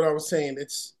back to what I was saying.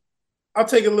 I'll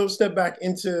take a little step back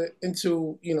into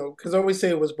because I always say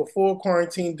it was before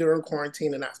quarantine, during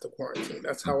quarantine, and after quarantine.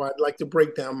 That's how I'd like to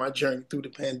break down my journey through the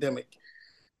pandemic.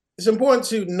 It's important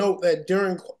to note that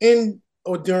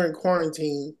during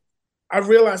quarantine, I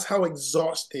realized how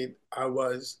exhausted I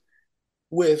was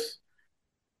with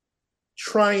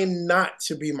trying not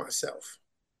to be myself.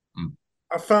 Mm,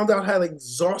 I found out how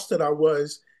exhausted I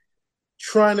was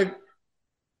trying to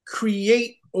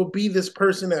create or be this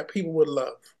person that people would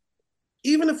love,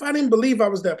 even if I didn't believe I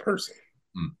was that person,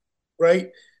 mm, right?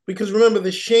 Because remember,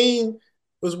 the shame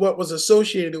was what was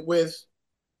associated with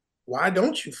why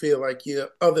don't you feel like you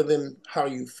other than how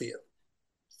you feel,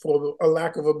 for a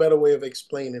lack of a better way of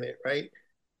explaining it, right?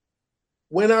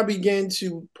 When I began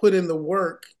to put in the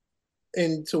work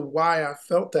into why I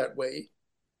felt that way,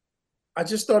 I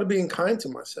just started being kind to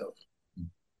myself. mm,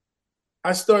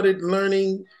 I started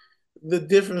learning the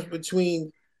difference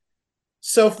between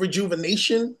self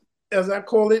rejuvenation, as I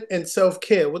call it, and self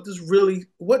care. What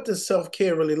does self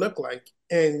care really look like?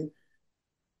 And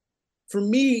for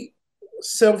me,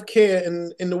 self care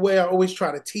and the way I always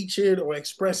try to teach it or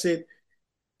express it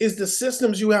is the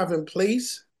systems you have in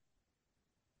place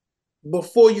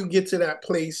before you get to that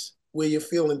place where you're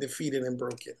feeling defeated and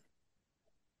broken.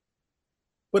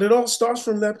 But it all starts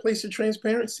from that place of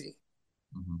transparency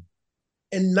mhm,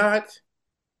 and not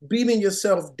beating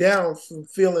yourself down from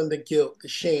feeling the guilt, the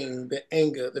shame, the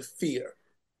anger, the fear,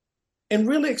 and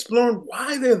really exploring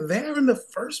why they're there in the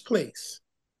first place.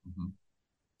 mhm,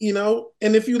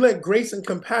 And if you let grace and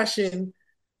compassion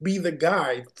be the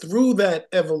guide through that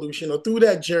evolution or through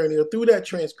that journey or through that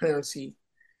transparency,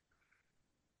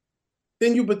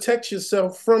 then you protect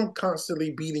yourself from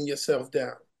constantly beating yourself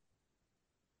down.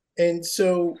 And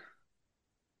so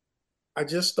I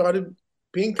just started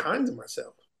being kind to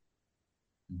myself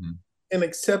mhm, and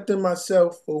accepting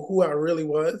myself for who I really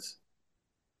was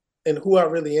and who I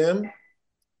really am,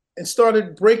 and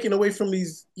started breaking away from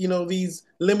these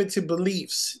limited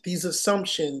beliefs, these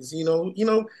assumptions,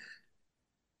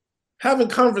 having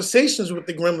conversations with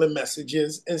the gremlin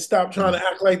messages and stop trying mhm, to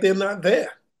act like they're not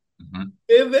there. mhm,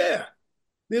 They're there.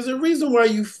 There's a reason why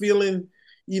you're feeling,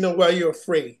 why you're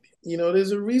afraid.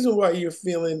 There's a reason why you're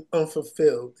feeling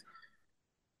unfulfilled.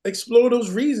 Explore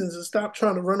those reasons and stop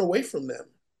trying to run away from them.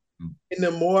 mhm, And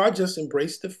the more I just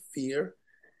embrace the fear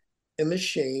and the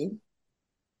shame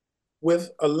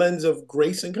with a lens of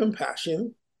grace and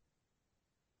compassion,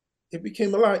 it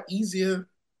became a lot easier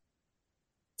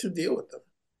to deal with them.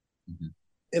 mhm,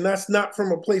 And that's not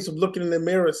from a place of looking in the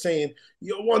mirror saying,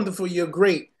 you're wonderful, you're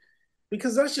great,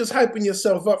 because that's just hyping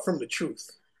yourself up from the truth.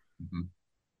 mhm,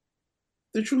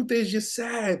 The truth is, you're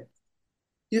sad,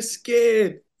 you're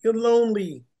scared, you're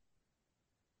lonely.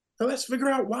 Now let's figure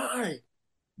out why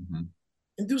mhm.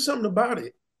 and do something about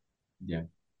it. Yeah.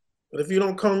 But if you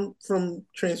don't come from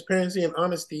transparency and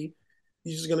honesty,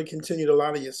 you're just going to continue to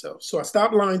lie to yourself. So I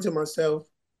stopped lying to myself,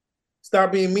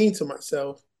 stopped being mean to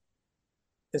myself,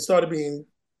 and started being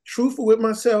truthful with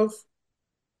myself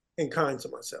and kind to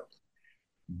myself.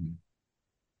 Mhm.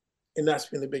 And that's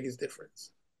been the biggest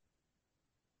difference.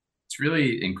 It's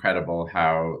really incredible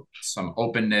how some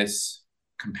openness,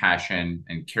 compassion,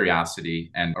 and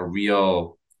curiosity, and a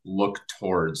real look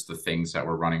towards the things that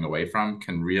we're running away from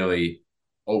can really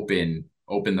open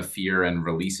the fear and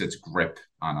release its grip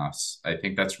on us. I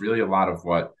think that's really a lot of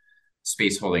what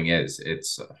space holding is.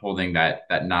 It's holding that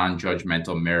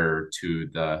non-judgmental mirror to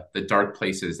the dark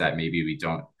places that maybe we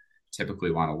don't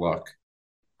typically want to look.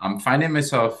 I'm finding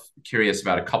myself curious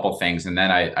about a couple things, and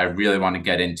then I really want to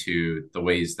get into the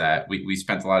ways that we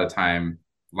spent a lot of time,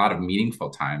 a lot of meaningful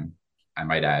time, I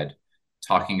might add,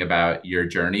 talking about your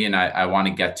journey. And I want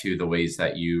to get to the ways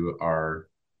that you are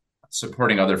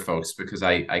supporting other folks, because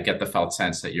I get the felt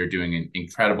sense that you're doing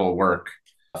incredible work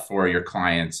for your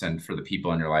clients and for the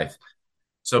people in your life.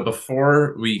 So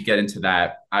before we get into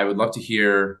that, I would love to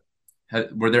hear,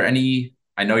 were there any,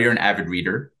 I know you're an avid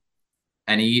reader,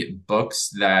 any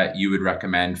books that you would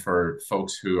recommend for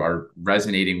folks who are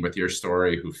resonating with your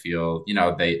story, who feel,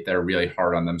 they're really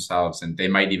hard on themselves and they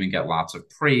might even get lots of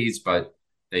praise, but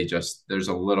there's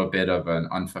a little bit of an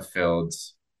unfulfilled,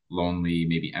 lonely,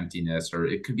 maybe emptiness, or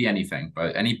it could be anything,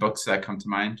 but any books that come to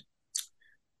mind?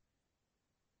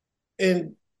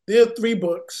 And there are three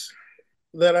books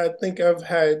that I think I've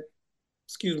had,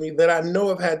 excuse me, that I know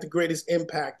have had the greatest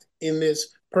impact in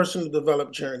this personal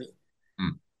development journey.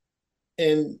 Mm,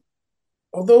 And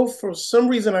although for some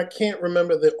reason I can't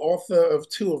remember the author of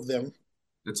two of them,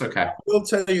 it's okay. I will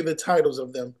tell you the titles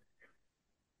of them.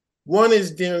 One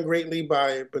is Daring Greatly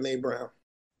by Brene Brown.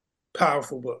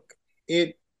 Powerful book.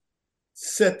 It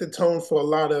set the tone for a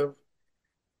lot of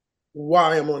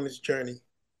why I'm on this journey.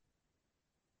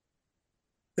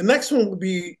 The next one would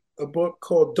be a book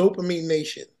called Dopamine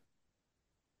Nation.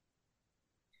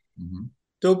 Mm-hmm.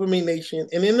 Dopamine Nation.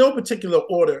 And in no particular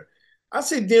order, I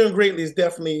say Daring Greatly is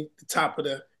definitely the top of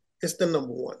it's the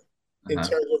number one in Uh-huh.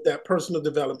 terms of that personal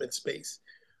development space.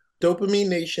 Dopamine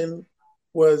Nation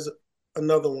was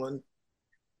another one.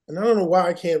 And I don't know why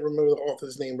I can't remember the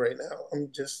author's name right now.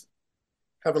 I'm just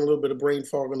having a little bit of brain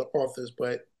fog on the authors,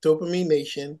 but Dopamine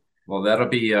Nation. Well, that'll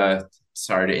be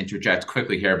sorry to interject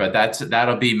quickly here, but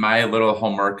that'll be my little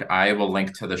homework. I will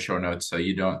link to the show notes so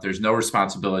you don't, there's no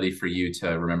responsibility for you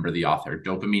to remember the author.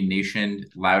 Dopamine Nation,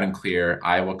 loud and clear.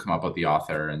 I will come up with the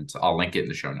author and I'll link it in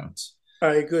the show notes. All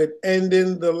right, good. And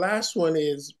then the last one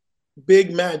is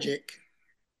Big Magic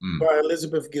Mm. by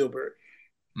Elizabeth Gilbert.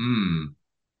 Mm.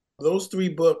 Those three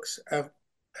books have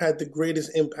had the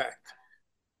greatest impact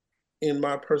in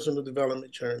my personal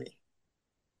development journey.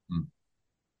 Mm.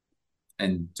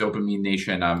 And Dopamine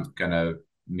Nation, I'm gonna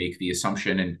make the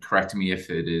assumption and correct me if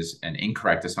it is an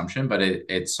incorrect assumption, but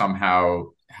it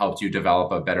somehow helped you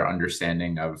develop a better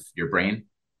understanding of your brain.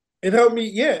 It helped me,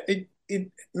 yeah, it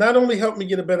not only helped me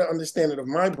get a better understanding of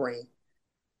my brain,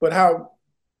 but how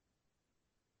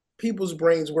people's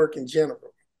brains work in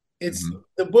general. It's Mm-hmm.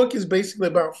 the book is basically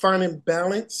about finding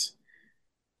balance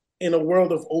in a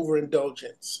world of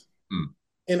overindulgence Mm.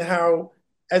 and how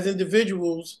as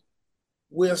individuals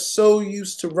we're so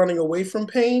used to running away from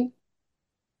pain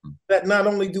that not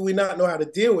only do we not know how to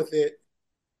deal with it,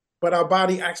 but our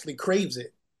body actually craves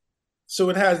it. So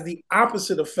it has the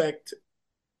opposite effect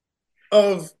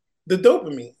of the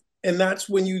dopamine. And that's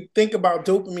when you think about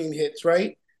dopamine hits,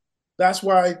 right? That's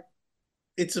why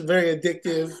it's a very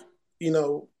addictive, you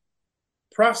know,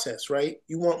 process, right?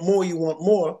 You want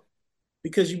more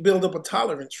because you build up a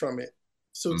tolerance from it.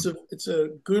 So Mm. it's a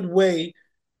good way,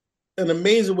 an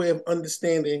amazing way of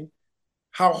understanding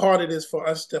how hard it is for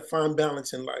us to find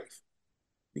balance in life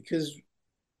because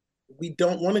we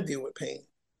don't want to deal with pain.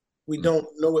 We Mm.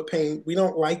 don't know what pain, we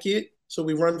don't like it, so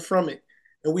we run from it.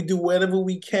 And we do whatever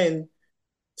we can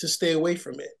to stay away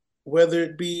from it, whether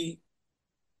it be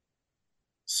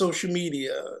social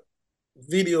media,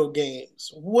 video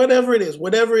games, whatever it is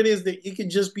that it could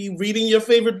just be reading your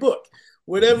favorite book, Mm.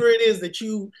 whatever it is that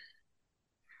you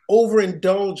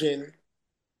overindulge in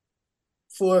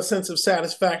for a sense of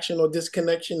satisfaction or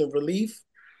disconnection and relief,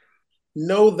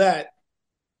 know that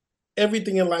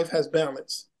everything in life has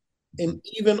balance. Mm. And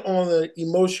even on the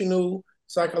emotional,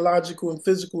 psychological, and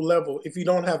physical level, if you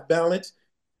don't have balance,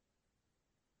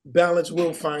 balance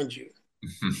will find you.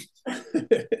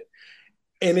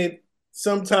 And it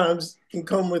sometimes can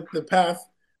come with the path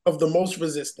of the most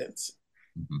resistance.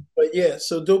 Mm. But yeah,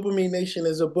 so Dopamine Nation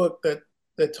is a book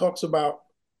that talks about,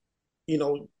 you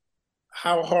know,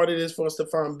 how hard it is for us to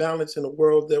find balance in a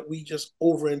world that we just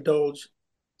overindulge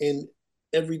in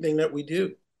everything that we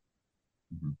do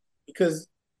Mm. because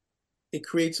it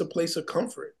creates a place of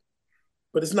comfort,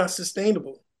 but it's not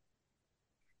sustainable.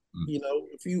 Mm,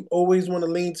 If you always want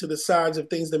to lean to the sides of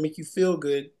things that make you feel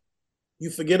good, you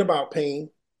forget about pain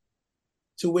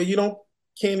to where you don't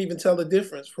can't even tell the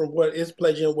difference from what is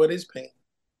pleasure and what is pain.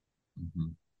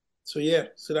 mhm, So yeah,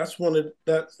 so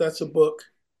that's a book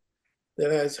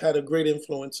that has had a great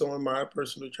influence on my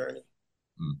personal journey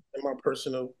mm. and my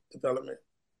personal development.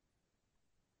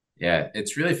 Yeah,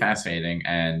 it's really fascinating.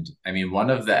 And I mean, one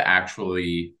of the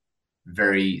actually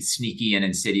very sneaky and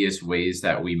insidious ways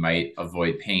that we might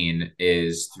avoid pain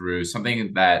is through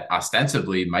something that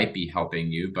ostensibly might be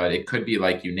helping you, but it could be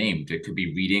like you named. It could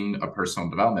be reading a personal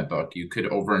development book. You could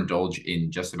overindulge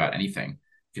in just about anything.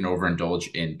 You can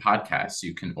overindulge in podcasts.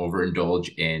 You can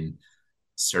overindulge in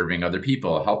serving other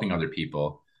people, helping other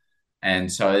people.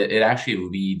 And so it actually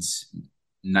leads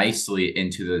nicely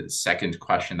into the second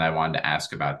question that I wanted to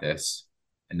ask about this.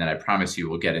 And then I promise you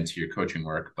we'll get into your coaching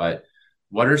work. But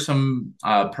what are some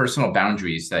personal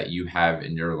boundaries that you have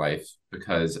in your life?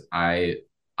 Because I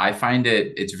find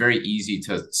it's very easy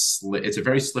to it's a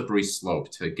very slippery slope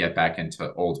to get back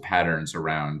into old patterns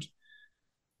around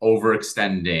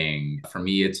overextending. For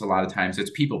me, it's a lot of times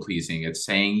it's people pleasing. It's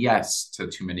saying yes to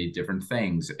too many different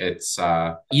things. It's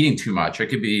eating too much.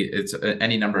 It's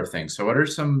any number of things. So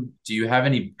do you have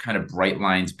any kind of bright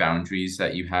lines boundaries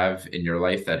that you have in your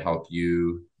life that help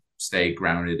you stay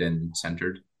grounded and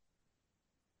centered?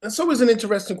 That's always an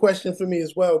interesting question for me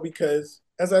as well, because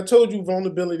as I told you,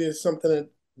 vulnerability is something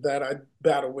that I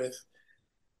battle with,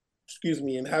 excuse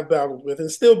me, and have battled with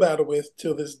and still battle with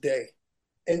till this day.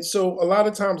 And so a lot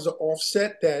of times to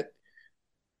offset that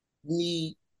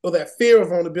need or that fear of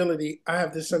vulnerability, I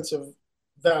have this sense of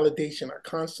validation. I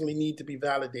constantly need to be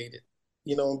validated,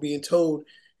 and being told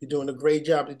you're doing a great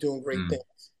job, you're doing great Mm,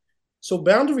 things. So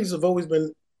boundaries have always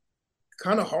been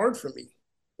kind of hard for me,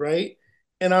 right?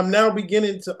 And I'm now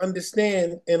beginning to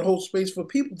understand and hold space for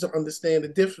people to understand the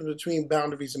difference between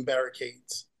boundaries and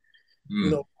barricades.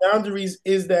 mm, Boundaries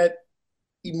is that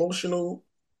emotional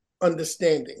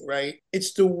understanding, right?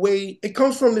 It's the way it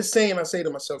comes from the saying I say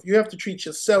to myself, you have to treat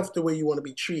yourself the way you want to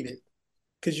be treated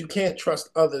because you can't trust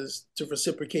others to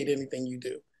reciprocate anything you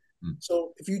do. mm,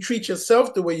 So if you treat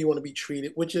yourself the way you want to be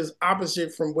treated, which is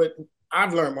opposite from what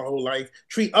I've learned my whole life,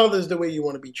 treat others the way you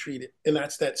want to be treated. And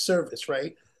that's that service,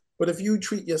 right? But if you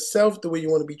treat yourself the way you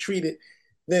want to be treated,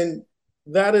 then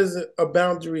that is a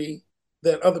boundary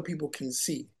that other people can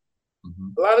see.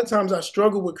 mhm, A lot of times I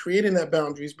struggle with creating that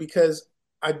boundaries because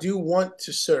I do want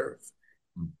to serve,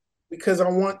 mm. because I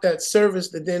want that service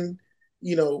to then,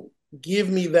 you know, give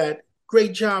me that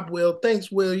great job, Will.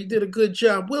 Thanks, Will. You did a good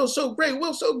job. Will, so great.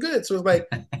 Will, so good. So it's like,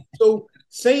 so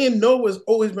saying no has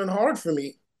always been hard for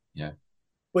me. Yeah.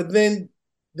 But then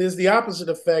there's the opposite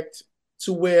effect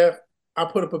to where I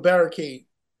put up a barricade,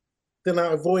 then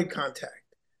I avoid contact,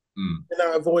 Mm, then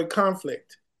I avoid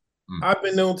conflict. mm, I've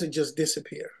been known to just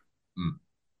disappear. mm,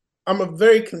 I'm a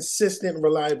very consistent,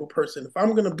 reliable person. If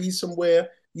I'm going to be somewhere,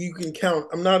 you can count.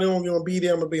 I'm not only going to be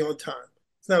there, I'm going to be on time.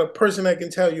 It's not a person that can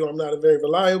tell you I'm not a very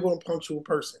reliable and punctual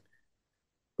person.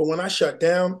 But when I shut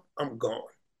down, I'm gone.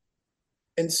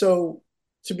 And so,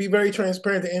 to be very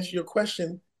transparent, to answer your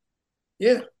question,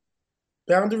 yeah,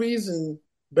 boundaries and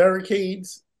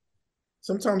barricades,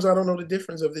 sometimes I don't know the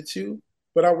difference of the two,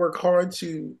 but I work hard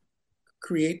to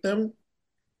create them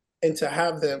and to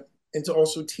have them and to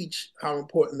also teach how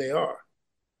important they are.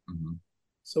 mhm.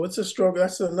 So it's a struggle.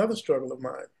 That's another struggle of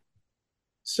mine.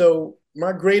 So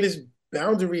my greatest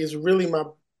boundary is really my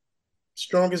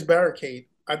strongest barricade.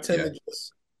 I tend Yeah. to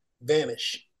just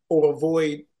vanish or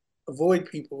avoid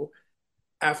people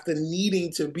after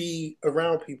needing to be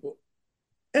around people.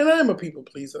 And I am a people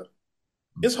pleaser.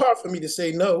 Mm, It's hard for me to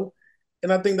say no.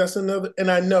 And I think that's another,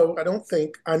 and I know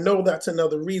that's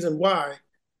another reason why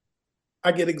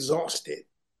I get exhausted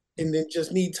mm. and then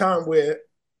just need time where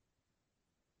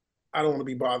I don't want to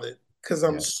be bothered because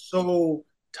I'm Yeah. so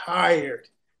tired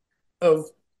of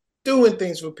doing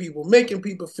things for people, making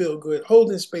people feel good,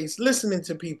 holding space, listening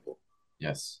to people.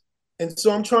 Yes. And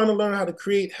so I'm trying to learn how to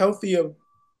create healthier,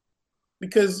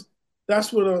 because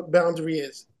that's what a boundary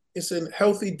is. It's a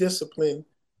healthy discipline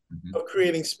Mhm. of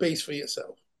creating space for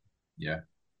yourself. Yeah.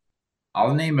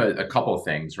 I'll name a couple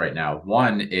things right now.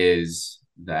 One is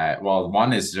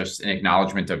just an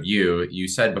acknowledgement of you. You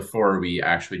said before we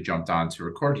actually jumped on to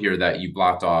record here that you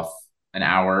blocked off an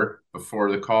hour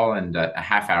before the call and a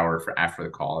half hour for after the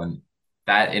call. And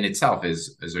that in itself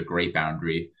is a great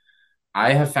boundary.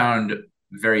 I have found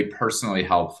very personally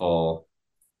helpful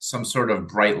some sort of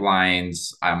bright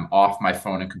lines. I'm off my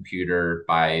phone and computer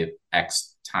by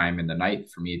X time in the night.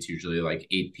 For me, it's usually like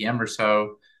 8 p.m. or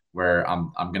so, where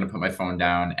I'm gonna put my phone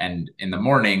down. And in the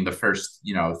morning, the first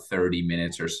 30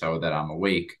 minutes or so that I'm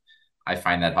awake, I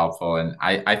find that helpful. And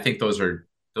I think those are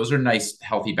nice,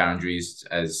 healthy boundaries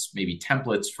as maybe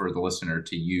templates for the listener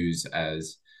to use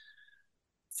as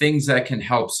things that can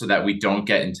help so that we don't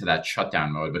get into that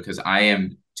shutdown mode, because I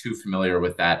am too familiar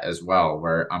with that as well,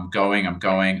 where I'm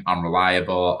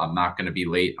reliable, I'm not going to be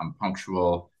late, I'm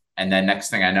punctual. And then next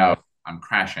thing I know, I'm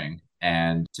crashing.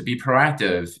 And to be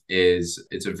proactive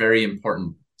it's a very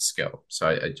important skill. So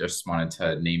I just wanted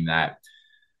to name that.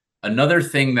 Another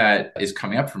thing that is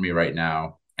coming up for me right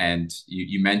now, and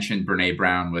you mentioned Brene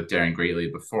Brown with Daring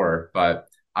Greatly before, but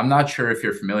I'm not sure if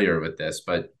you're familiar with this,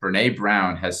 but Brene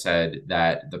Brown has said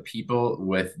that the people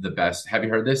with the best, have you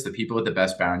heard this? The people with the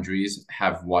best boundaries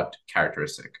have what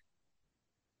characteristic?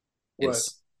 What?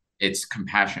 It's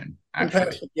compassion, actually.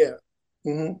 Compassion. Yeah.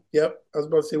 Yep. I was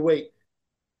about to say, wait.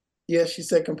 Yeah, she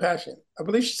said compassion. I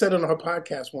believe she said it on her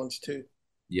podcast once too.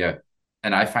 Yeah.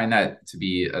 And I find that to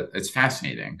be, it's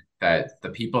fascinating that the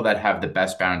people that have the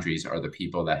best boundaries are the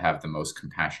people that have the most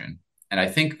compassion. And I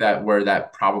think that where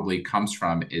that probably comes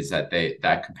from is that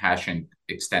that compassion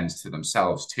extends to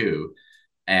themselves too.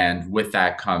 And with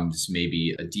that comes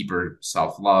maybe a deeper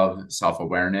self love, self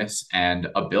awareness, and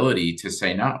ability to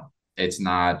say no. It's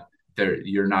not there,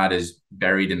 you're not as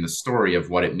buried in the story of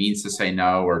what it means to say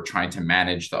no or trying to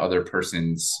manage the other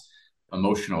person's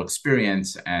emotional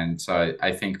experience. And so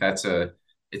I think it's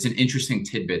an interesting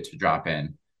tidbit to drop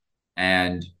in.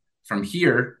 And from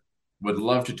here, would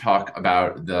love to talk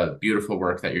about the beautiful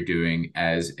work that you're doing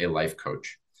as a life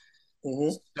coach. hmm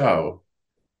So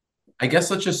I guess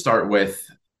let's just start with,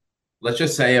 let's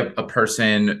just say a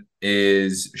person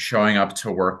is showing up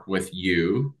to work with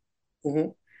you hmm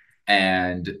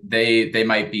and they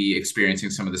might be experiencing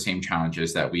some of the same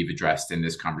challenges that we've addressed in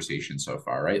this conversation so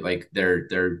far, right? Like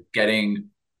they're getting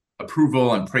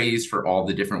approval and praise for all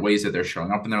the different ways that they're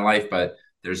showing up in their life, but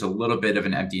there's a little bit of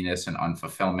an emptiness and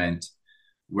unfulfillment.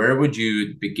 Where would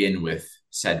you begin with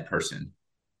said person?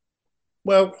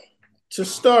 Well, to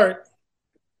start,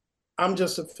 I'm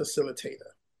just a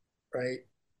facilitator, right?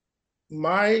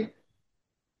 My,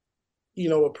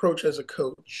 approach as a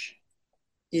coach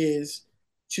is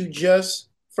to just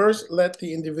first let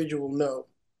the individual know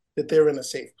that they're in a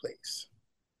safe place,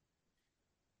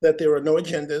 that there are no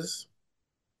agendas,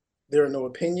 there are no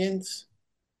opinions,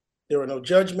 there are no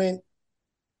judgment,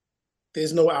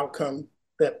 there's no outcome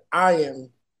that I am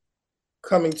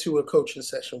coming to a coaching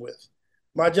session with.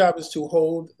 My job is to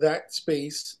hold that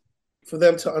space for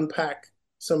them to unpack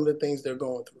some of the things they're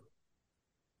going through.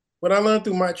 What I learned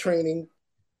through my training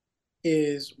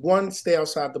is one, stay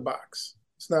outside the box.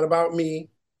 It's not about me.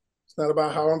 It's not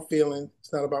about how I'm feeling.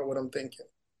 It's not about what I'm thinking.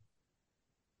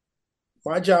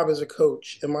 My job as a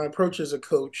coach and my approach as a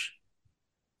coach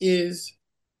is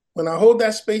when I hold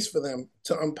that space for them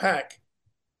to unpack,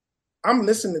 I'm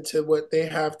listening to what they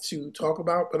have to talk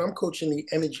about, but I'm coaching the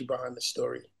energy behind the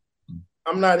story.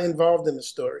 I'm not involved in the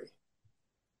story.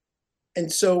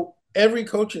 And so every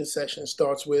coaching session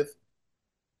starts with,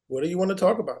 what do you want to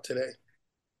talk about today?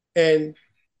 And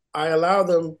I allow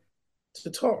them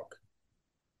to talk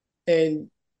and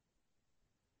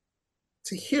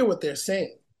to hear what they're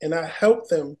saying. And I help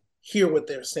them hear what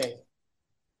they're saying.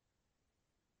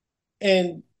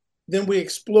 And then we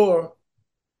explore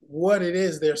what it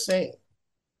is they're saying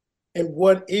and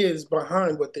what is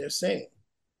behind what they're saying.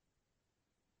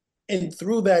 And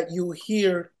through that, you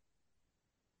hear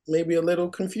maybe a little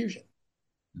confusion.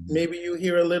 Mm-hmm. Maybe you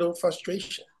hear a little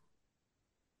frustration.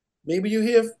 Maybe you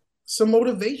hear some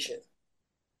motivation.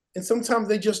 And sometimes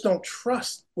they just don't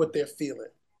trust what they're feeling.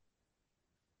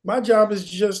 My job is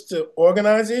just to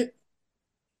organize it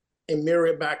and mirror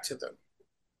it back to them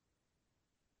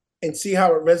and see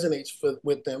how it resonates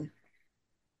with them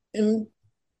and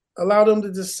allow them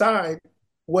to decide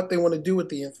what they want to do with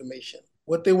the information,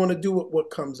 what they want to do with what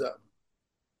comes up.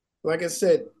 Like I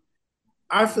said,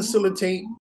 I facilitate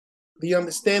the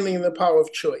understanding and the power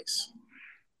of choice.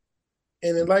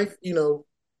 And in life,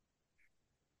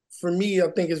 for me, I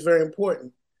think it's very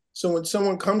important. So when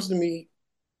someone comes to me,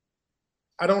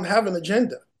 I don't have an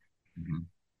agenda. Mm-hmm.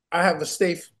 I have a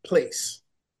safe place.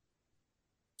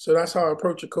 So that's how I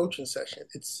approach a coaching session.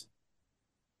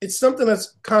 It's something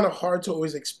that's kind of hard to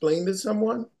always explain to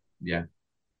someone. Yeah.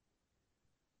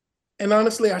 And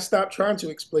honestly, I stopped trying to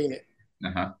explain it.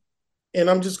 Uh-huh. And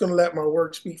I'm just going to let my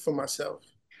work speak for myself.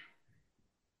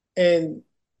 And,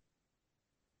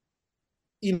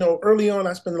 early on,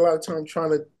 I spent a lot of time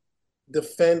trying to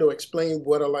defend or explain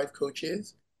what a life coach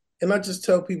is. And I just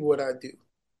tell people what I do.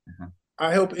 Uh-huh.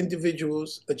 I help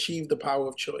individuals achieve the power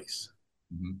of choice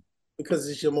Mm-hmm. because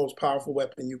it's your most powerful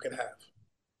weapon you can have.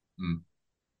 Mm.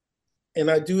 And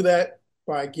I do that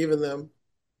by giving them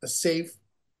a safe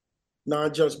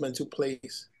non-judgmental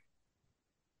place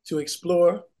to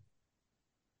explore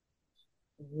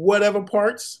whatever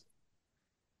parts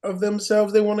of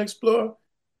themselves they want to explore,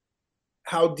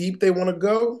 how deep they want to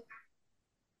go.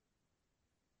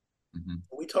 Mhm.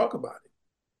 We talk about it.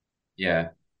 Yeah,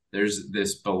 there's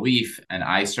this belief, and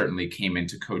I certainly came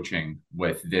into coaching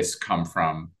with this come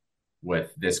from,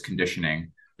 with this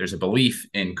conditioning. There's a belief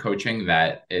in coaching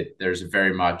that there's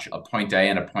very much a point A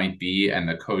and a point B, and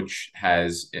the coach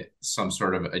has some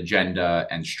sort of agenda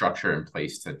and structure in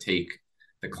place to take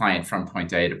the client from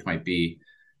point A to point B.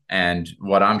 And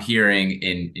what I'm hearing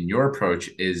in your approach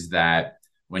is that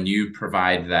when you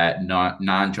provide that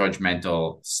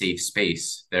non-judgmental safe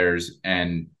space, there's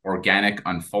an organic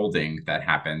unfolding that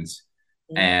happens.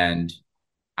 Mhm. And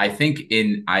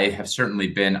I have certainly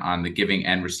been on the giving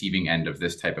and receiving end of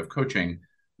this type of coaching.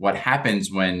 What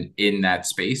happens when in that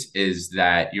space is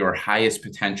that your highest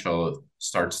potential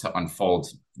starts to unfold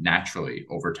naturally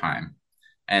over time.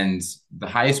 And the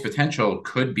highest potential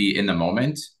could be in the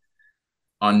moment,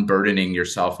 unburdening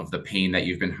yourself of the pain that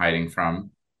you've been hiding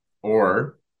from.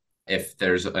 Or if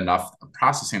there's enough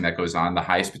processing that goes on, the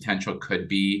highest potential could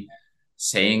be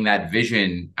saying that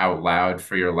vision out loud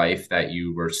for your life that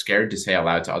you were scared to say out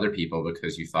loud to other people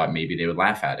because you thought maybe they would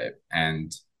laugh at it.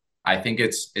 And I think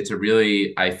it's a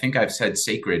really, I think I've said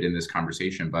sacred in this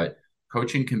conversation, but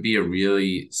coaching can be a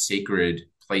really sacred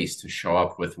place to show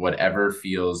up with whatever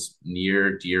feels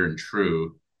near, dear, and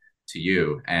true to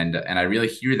you. And I really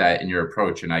hear that in your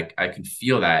approach. And I can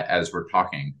feel that as we're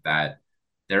talking, that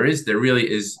there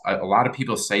really is a lot of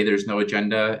people say there's no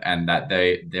agenda and that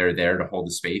they're there to hold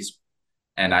the space.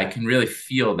 And I can really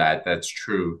feel that that's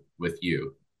true with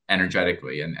you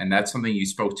energetically. And that's something you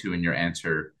spoke to in your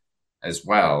answer as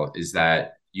well, is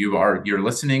that you're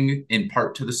listening in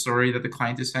part to the story that the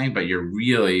client is saying, but you're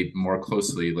really more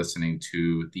closely listening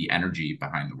to the energy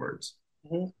behind the words.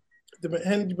 Mm-hmm. The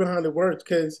energy behind the words,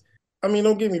 because I mean,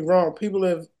 don't get me wrong. People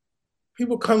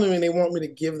come to me and they want me to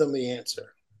give them the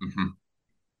answer. Mm-hmm.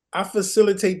 I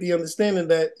facilitate the understanding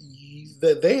that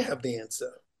they have the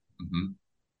answer. Mm-hmm.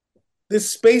 This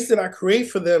space that I create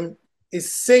for them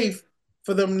is safe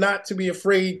for them not to be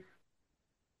afraid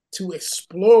to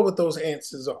explore what those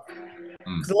answers are.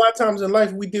 Mm. Because a lot of times in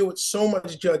life, we deal with so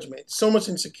much judgment, so much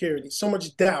insecurity, so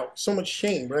much doubt, so much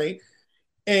shame, right?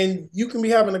 And you can be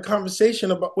having a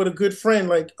conversation about with a good friend,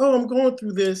 like, "Oh, I'm going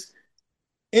through this."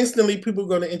 Instantly, people are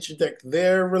going to interject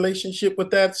their relationship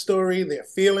with that story, their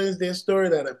feelings, their story,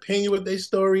 that opinion with their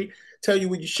story, tell you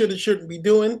what you should and shouldn't be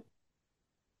doing.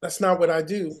 That's not what I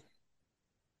do.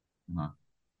 Uh-huh.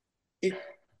 It,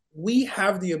 we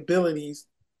have the abilities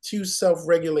to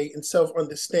self-regulate and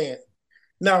self-understand.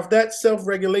 Now, if that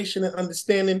self-regulation and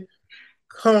understanding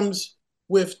comes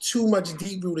with too much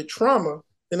deep-rooted trauma,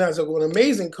 then as an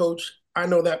amazing coach, I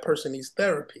know that person needs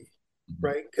therapy, Mm-hmm.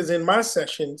 right? Because in my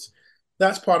sessions,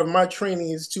 that's part of my training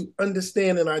is to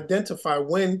understand and identify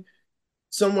when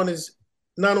someone is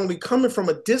not only coming from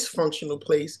a dysfunctional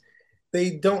place,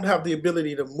 they don't have the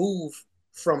ability to move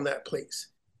from that place.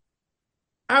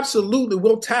 Absolutely,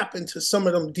 we'll tap into some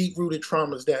of them deep rooted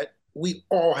traumas that we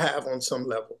all have on some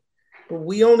level. But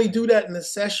we only do that in a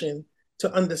session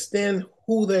to understand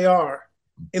who they are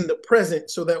in the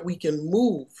present so that we can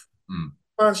move, Mm.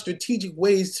 find strategic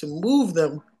ways to move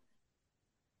them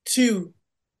to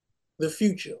the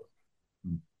future.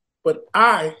 Mm. But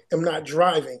I am not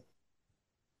driving.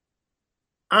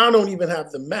 I don't even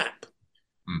have the map,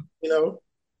 Mm. you know?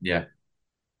 Yeah.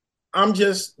 I'm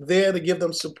just there to give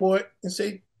them support and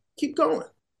say, keep going,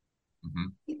 Mm-hmm.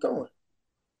 keep going.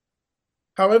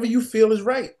 However you feel is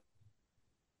right.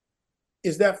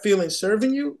 Is that feeling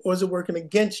serving you or is it working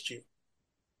against you?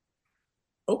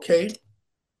 Okay,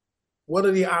 what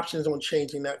are the options on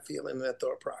changing that feeling and that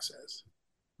thought process?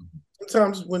 Mm-hmm.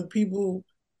 Sometimes when people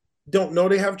don't know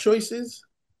they have choices,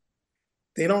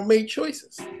 they don't make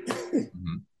choices.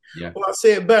 Mm-hmm. Yeah. Well, I'll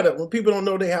say it better. When people don't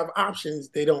know they have options,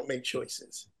 they don't make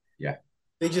choices. Yeah.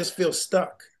 They just feel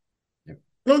stuck. Yep.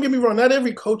 Don't get me wrong, not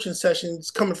every coaching session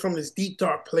is coming from this deep,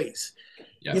 dark place.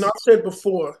 You know, Yes. I've said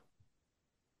before,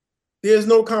 there's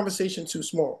no conversation too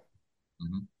small.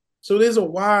 Mm-hmm. So there's a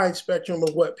wide spectrum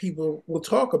of what people will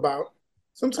talk about.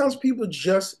 Sometimes people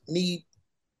just need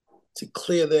to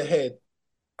clear their head.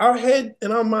 Our head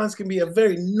and our minds can be a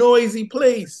very noisy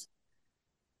place,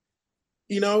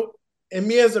 you know. And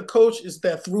me as a coach is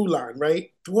that through line,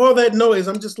 right? Through all that noise,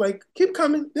 I'm just like, keep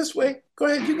coming this way. Go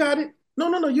ahead, you got it. No,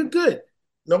 no, no, you're good.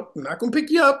 Nope, I'm not gonna pick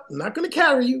you up. I'm not gonna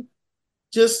carry you.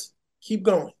 Just keep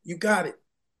going. You got it.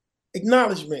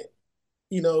 Acknowledgement,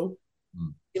 you know,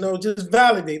 Mm. just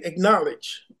validate,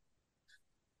 acknowledge.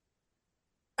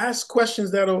 Ask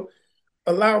questions that'll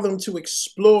allow them to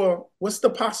explore what's the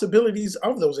possibilities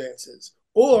of those answers,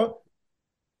 or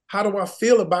how do I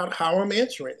feel about how I'm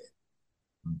answering it.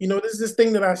 There's this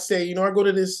thing that I say, I go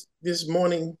to this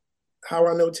morning, How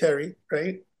I Know Terry,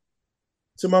 right?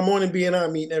 So my morning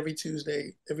BNI meeting every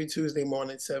Tuesday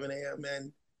morning at 7 a.m.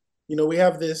 And, we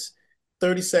have this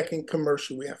 30-second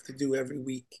commercial we have to do every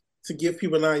week to give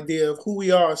people an idea of who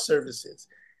we are as services.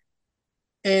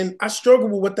 And I struggle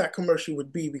with what that commercial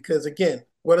would be because, again,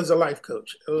 what is a life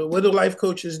coach? What do life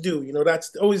coaches do?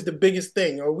 That's always the biggest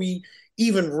thing. Are we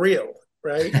even real,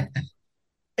 right?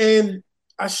 And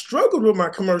I struggled with my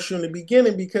commercial in the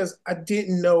beginning because I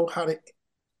didn't know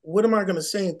what am I going to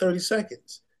say in 30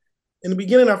 seconds? In the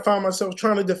beginning, I found myself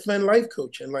trying to defend life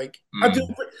coaching. Like,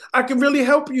 I can really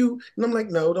help you. And I'm like,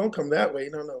 no, don't come that way.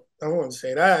 No, I don't want to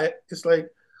say that. It's like,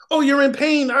 oh, you're in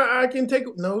pain. I can take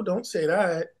it. No, don't say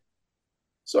that.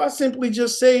 So I simply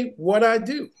just say what I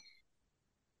do.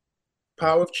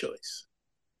 Power of choice.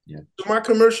 Yeah. So my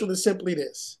commercial is simply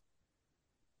this.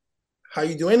 How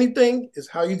you do anything is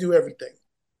how you do everything.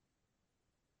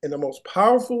 And the most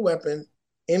powerful weapon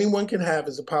anyone can have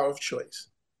is the power of choice.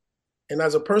 And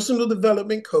as a personal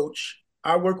development coach,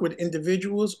 I work with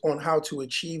individuals on how to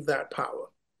achieve that power.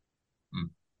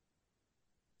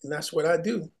 And that's what I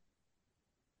do.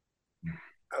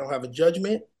 I don't have a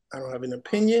judgment. I don't have an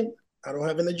opinion. I don't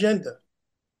have an agenda.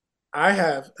 I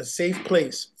have a safe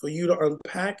place for you to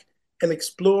unpack and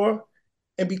explore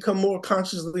and become more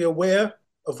consciously aware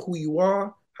of who you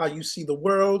are, how you see the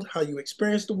world, how you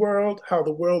experience the world, how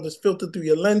the world is filtered through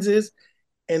your lenses.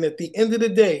 And at the end of the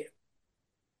day,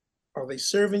 are they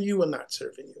serving you or not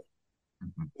serving you?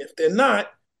 Mm-hmm. If they're not,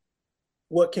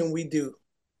 what can we do?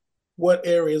 What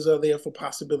areas are there for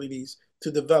possibilities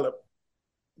to develop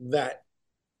that?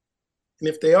 And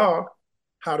if they are,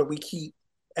 how do we keep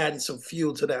adding some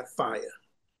fuel to that fire?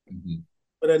 Mm-hmm.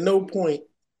 But at no point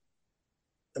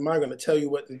am I going to tell you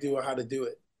what to do or how to do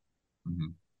it.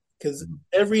 Because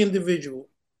every individual,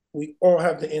 we all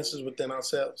have the answers within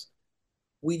ourselves.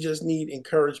 We just need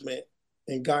encouragement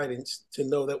and guidance to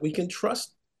know that we can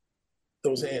trust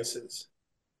those answers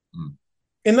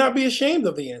and not be ashamed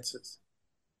of the answers.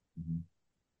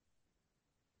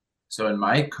 So in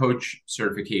my coach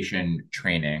certification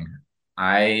training,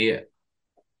 I'm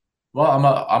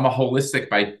a holistic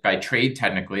by trade.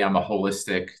 Technically, I'm a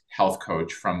holistic health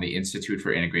coach from the Institute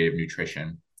for Integrative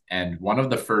Nutrition. And one of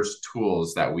the first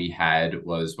tools that we had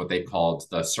was what they called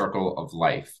the circle of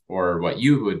life, or what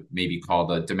you would maybe call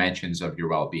the dimensions of your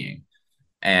well-being.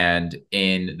 And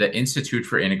in the Institute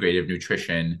for Integrative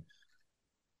Nutrition,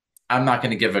 I'm not going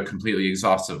to give a completely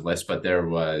exhaustive list, but there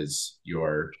was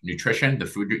your nutrition, the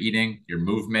food you're eating, your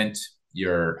movement,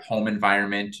 your home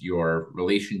environment, your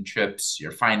relationships,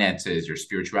 your finances, your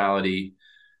spirituality.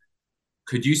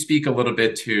 Could you speak a little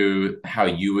bit to how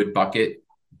you would bucket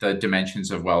the dimensions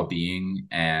of well-being?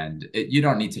 And you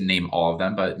don't need to name all of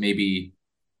them, but maybe,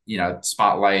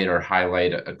 spotlight or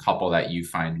highlight a couple that you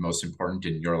find most important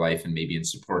in your life and maybe in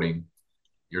supporting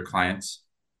your clients.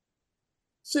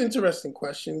 It's an interesting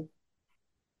question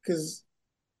because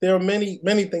there are many,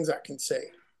 many things I can say.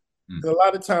 And a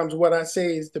lot of times what I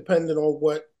say is dependent on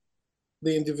what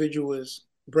the individual is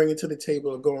bringing to the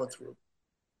table or going through.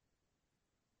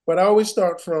 But I always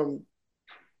start from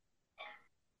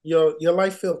your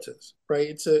life filters, right?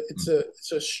 It's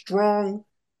a strong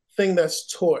thing that's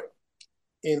taught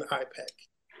in IPEC.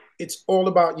 It's all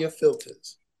about your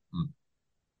filters.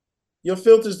 Your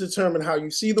filters determine how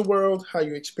you see the world, how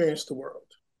you experience the world.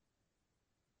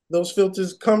 Those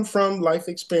filters come from life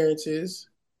experiences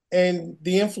and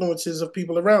the influences of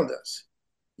people around us,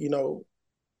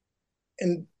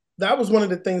 And that was one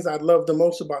of the things I loved the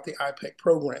most about the IPEC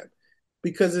program,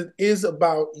 because it is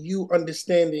about you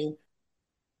understanding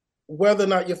whether or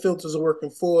not your filters are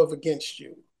working for or against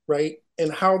you, right?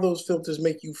 And how those filters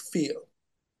make you feel.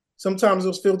 Sometimes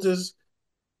those filters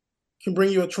can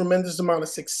bring you a tremendous amount of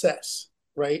success,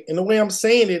 right? And the way I'm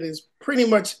saying it is pretty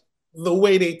much the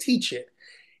way they teach it.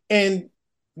 And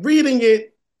reading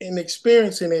it and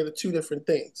experiencing it are two different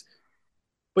things.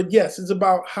 But yes, it's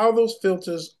about how those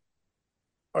filters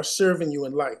are serving you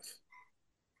in life.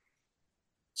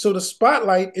 So the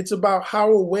spotlight, it's about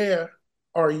how aware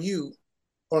are you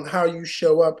on how you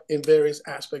show up in various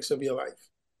aspects of your life.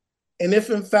 And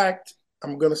if in fact,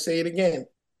 I'm going to say it again,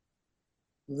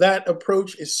 that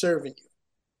approach is serving you.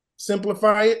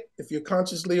 Simplify it. If you're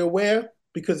consciously aware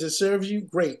because it serves you,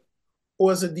 great.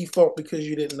 Or as a default because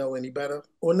you didn't know any better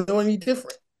or know any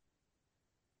different.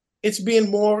 It's being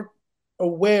more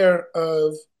aware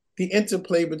of the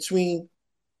interplay between,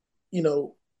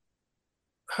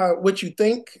 what you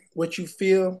think, what you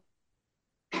feel,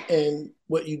 and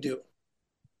what you do.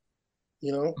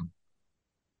 you know,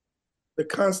 the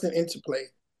constant interplay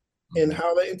and Mhm.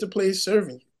 how that interplay is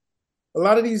serving you. A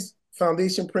lot of these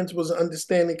foundation principles and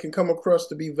understanding can come across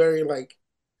to be very like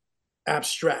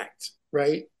abstract,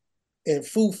 right? And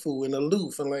foo-foo and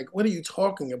aloof and like, what are you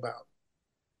talking about?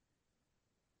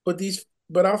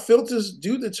 But our filters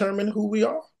do determine who we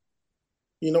are.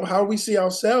 You know, how we see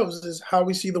ourselves is how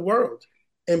we see the world.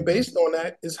 And Mhm. based on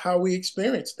that is how we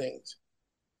experience things.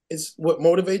 It's what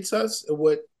motivates us, and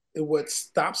what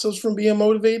stops us from being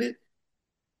motivated.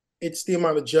 It's the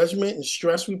amount of judgment and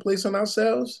stress we place on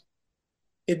ourselves.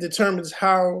 It determines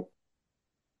how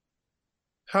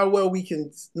well we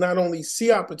can not only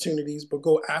see opportunities but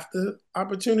go after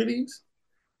opportunities.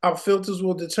 Our filters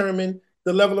will determine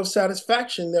the level of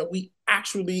satisfaction that we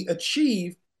actually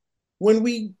achieve when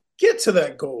we get to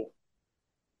that goal.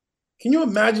 Can you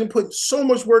imagine putting so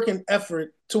much work and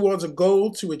effort towards a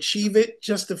goal to achieve it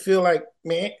just to feel like,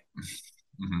 man,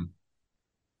 Mhm.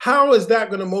 how is that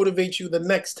going to motivate you the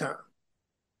next time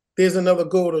there's another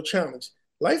goal or challenge?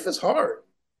 Life is hard,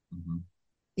 Mhm.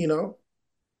 you know,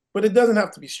 but it doesn't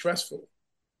have to be stressful.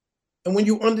 And when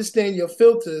you understand your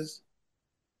filters,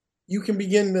 you can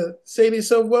begin to say to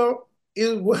yourself, well,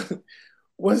 it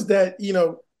was that,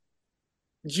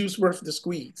 juice worth the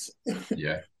squeeze?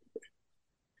 Yeah.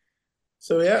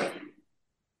 So yeah,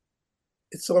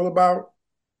 it's all about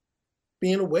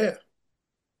being aware,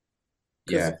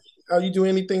 because Yeah. how you do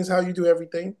anything is how you do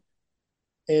everything,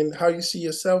 and how you see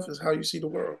yourself is how you see the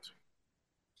world.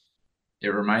 It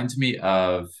reminds me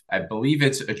of, I believe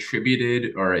it's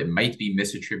attributed or it might be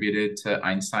misattributed to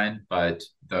Einstein, but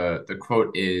the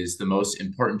quote is the most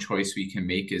important choice we can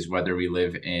make is whether we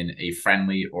live in a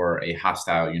friendly or a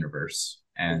hostile universe.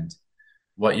 And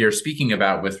what you're speaking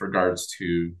about with regards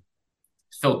to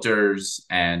filters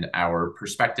and our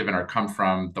perspective and our come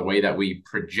from, the way that we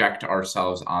project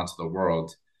ourselves onto the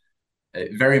world,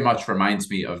 it very much reminds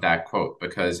me of that quote,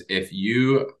 because if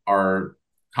you are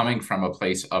coming from a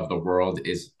place of the world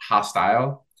is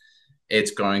hostile,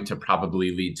 it's going to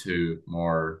probably lead to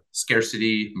more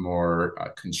scarcity, more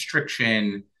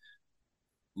constriction,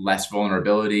 less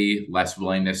vulnerability, less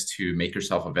willingness to make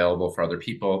yourself available for other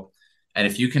people. And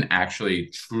if you can actually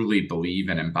truly believe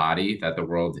and embody that the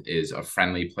world is a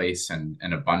friendly place and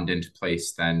an abundant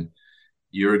place, then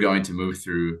you're going to move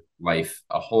through life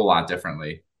a whole lot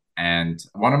differently. And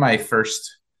one of my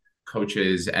first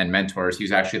coaches and mentors, he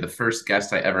was actually the first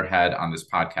guest I ever had on this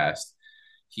podcast.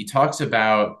 He talks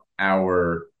about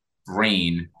our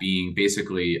brain being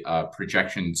basically a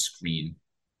projection screen,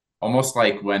 almost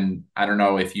like when, I don't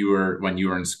know if you were, when you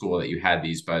were in school that you had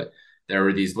these, but there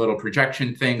were these little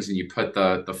projection things and you put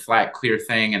the flat clear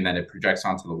thing and then it projects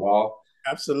onto the wall.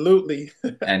 Absolutely.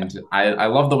 And I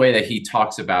love the way that he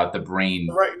talks about the brain.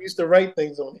 Right, used to write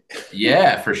things on it.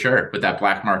 Yeah, for sure. With that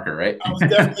black marker, right? I was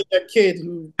definitely that kid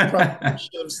who probably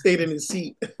should have stayed in his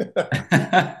seat.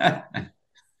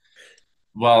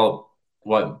 Well,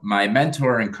 what my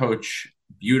mentor and coach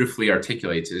beautifully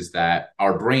articulates is that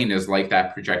our brain is like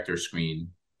that projector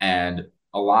screen. And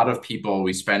a lot of people,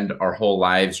 we spend our whole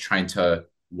lives trying to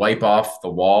wipe off the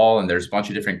wall, and there's a bunch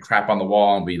of different crap on the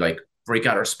wall, and we like break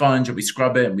out our sponge and we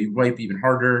scrub it and we wipe even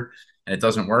harder, and it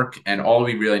doesn't work. And all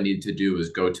we really need to do is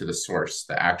go to the source,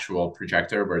 the actual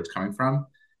projector where it's coming from,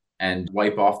 and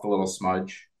wipe off the little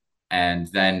smudge. And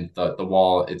then the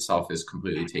wall itself is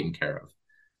completely taken care of.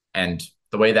 And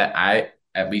the way that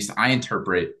at least I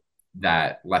interpret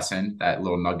that lesson, that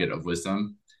little nugget of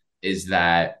wisdom, is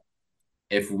that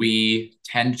if we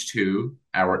tend to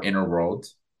our inner world,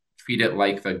 treat it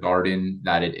like the garden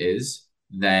that it is,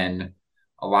 then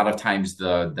a lot of times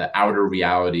the outer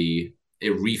reality,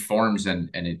 it reforms and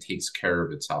it takes care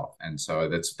of itself. And so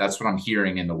that's what I'm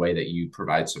hearing in the way that you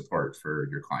provide support for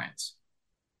your clients.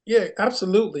 Yeah,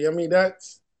 absolutely. I mean,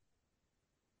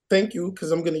 thank you,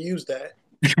 because I'm going to use that.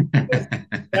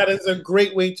 That is a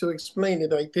great way to explain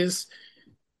it like this.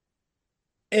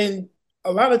 And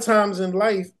a lot of times in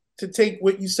life, to take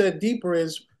what you said deeper,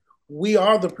 is we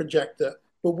are the projector,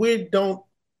 but we don't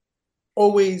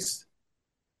always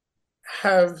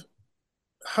have,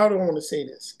 how do I want to say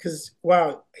this? Because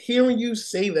wow, hearing you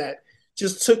say that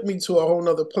just took me to a whole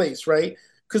nother place, right?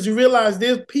 Because you realize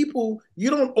there's people, you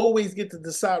don't always get to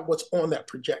decide what's on that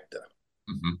projector,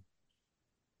 Mhm.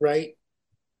 right?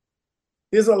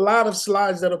 There's a lot of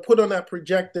slides that are put on that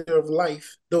projector of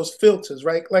life, those filters,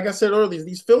 right? Like I said earlier,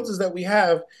 these filters that we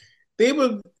have, they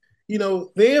were,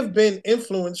 they have been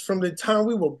influenced from the time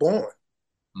we were born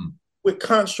Mm. with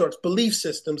constructs, belief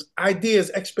systems, ideas,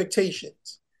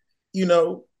 expectations, you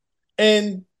know,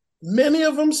 and many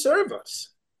of them serve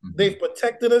us. Mhm. They've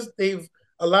protected us. They've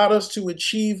allowed us to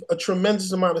achieve a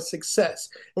tremendous amount of success.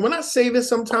 And when I say this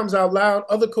sometimes out loud,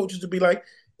 other coaches will be like,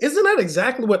 isn't that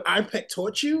exactly what IPEC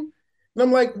taught you? And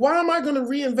I'm like, why am I going to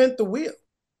reinvent the wheel?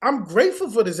 I'm grateful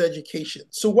for this education.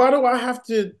 So why do I have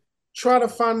to try to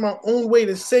find my own way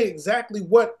to say exactly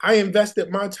what I invested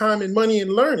my time and money in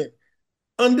learning?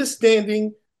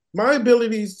 Understanding my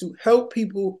abilities to help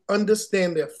people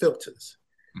understand their filters.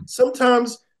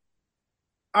 Sometimes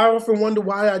I often wonder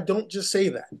why I don't just say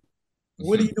that.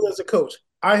 What do you do as a coach?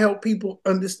 I help people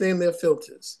understand their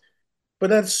filters. But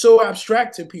that's so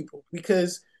abstract to people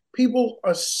because people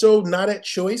are so not at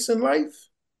choice in life.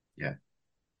 Yeah.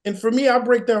 And for me, I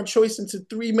break down choice into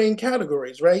three main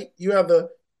categories, right? You have the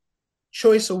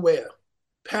choice aware,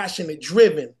 passionate,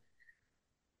 driven.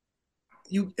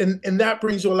 And that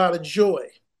brings you a lot of joy,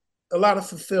 a lot of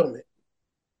fulfillment.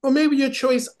 Or maybe your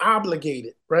choice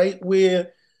obligated, right?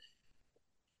 Where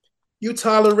you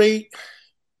tolerate,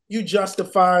 you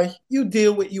justify, you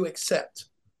deal with, you accept.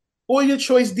 Or your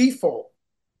choice default,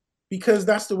 because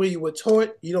that's the way you were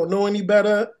taught. You don't know any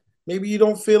better. Maybe you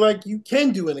don't feel like you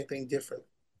can do anything different.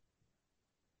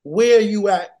 Where are you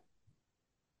at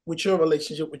with your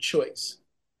relationship with choice?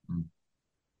 Mm.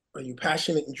 Are you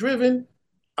passionate and driven,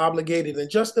 obligated and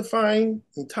justifying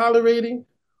and tolerating,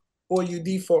 or you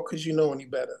default because you know any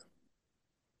better?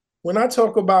 When I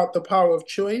talk about the power of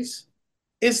choice,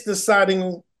 it's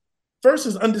deciding first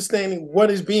is understanding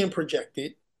what is being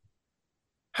projected,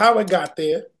 how it got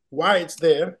there, why it's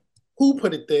there, who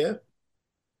put it there,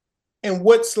 and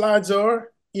what slides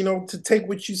are, to take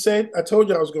what you said. I told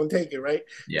you I was going to take it, right?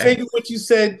 Yeah. Taking what you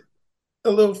said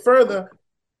a little further,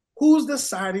 who's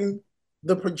deciding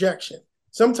the projection?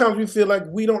 Sometimes we feel like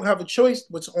we don't have a choice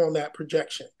what's on that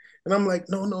projection. And I'm like,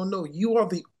 no, no, no. You are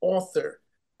the author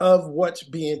of what's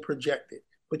being projected.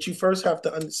 But you first have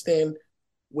to understand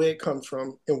where it comes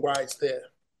from and why it's there.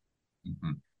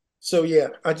 Mm-hmm. So yeah,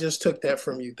 I just took that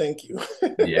from you. Thank you.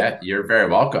 Yeah, you're very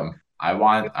welcome. I That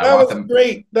want was them.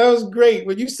 great. That was great.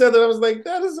 When you said that, I was like,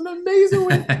 that is an amazing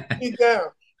way to break it down.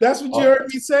 That's what you Well, heard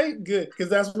me say? Good, because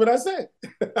that's what I said.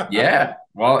 yeah.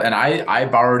 Well, and I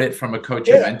borrowed it from a coach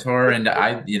and Yeah. mentor, and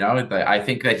I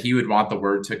think that he would want the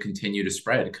word to continue to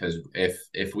spread because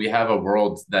if we have a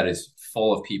world that is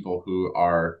full of people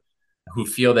who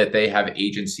feel that they have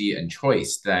agency and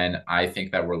choice, then I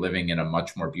think that we're living in a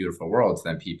much more beautiful world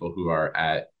than people who are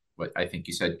at what I think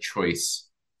you said choice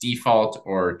default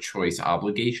or choice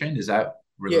obligation. Is that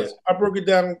where Yeah. those? I broke it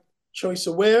down choice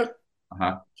aware,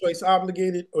 Uh-huh. choice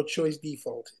obligated, or choice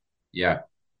defaulted. Yeah.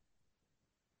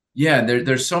 Yeah,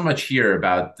 there's so much here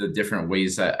about the different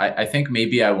ways that I think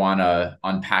maybe I want to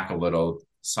unpack a little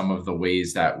some of the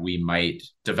ways that we might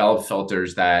develop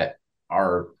filters that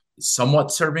are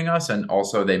somewhat serving us and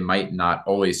also they might not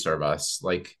always serve us.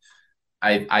 Like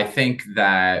I think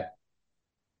that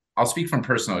I'll speak from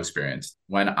personal experience.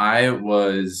 When I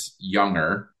was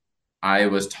younger, I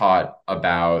was taught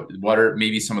about what are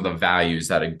maybe some of the values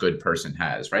that a good person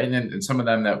has, right? And some of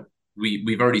them that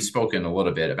we've already spoken a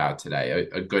little bit about today.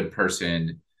 A good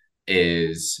person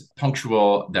is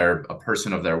punctual, they're a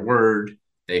person of their word,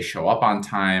 they show up on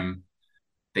time,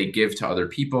 they give to other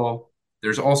people.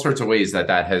 There's all sorts of ways that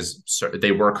has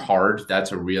they work hard.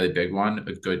 That's a really big one.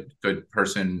 A good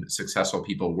person, successful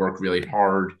people work really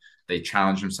hard. They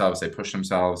challenge themselves, they push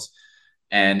themselves.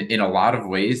 And in a lot of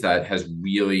ways that has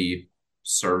really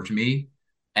served me.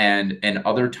 And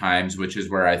other times, which is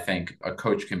where I think a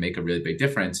coach can make a really big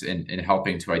difference in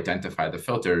helping to identify the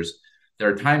filters. There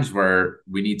are times where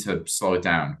we need to slow it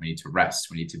down. We need to rest.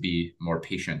 We need to be more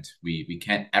patient. We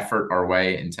can't effort our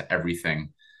way into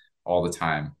everything all the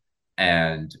time.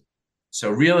 And so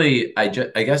really, I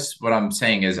guess what I'm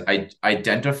saying is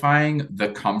identifying the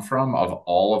come from of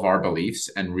all of our beliefs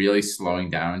and really slowing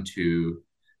down to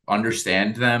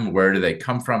understand them. Where do they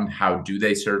come from? How do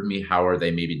they serve me? How are they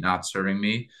maybe not serving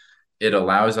me? It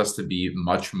allows us to be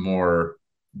much more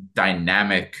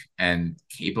dynamic and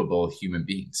capable human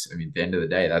beings. I mean, at the end of the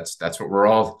day, that's what we're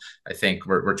all, I think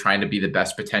we're trying to be the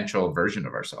best potential version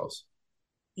of ourselves.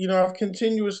 I've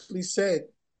continuously said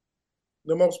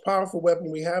the most powerful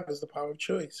weapon we have is the power of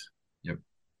choice. Yep.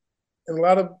 And a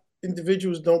lot of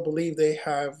individuals don't believe they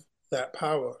have that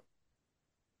power.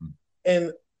 Mm.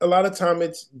 And a lot of time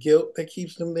it's guilt that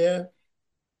keeps them there,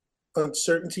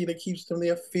 uncertainty that keeps them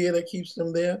there, fear that keeps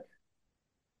them there.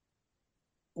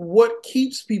 What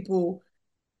keeps people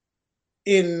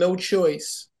in no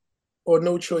choice or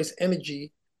no choice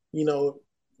energy, we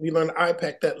learn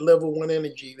IPEC, that level one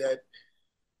energy that,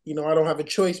 I don't have a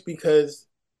choice because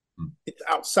Mm. it's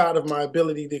outside of my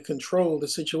ability to control the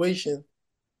situation.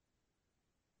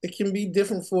 It can be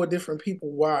different for different people.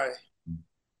 Why? Mm.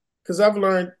 Because I've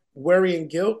learned worry and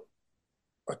guilt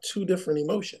are two different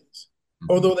emotions.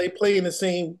 Hmm. Although they play in the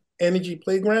same energy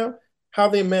playground, how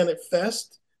they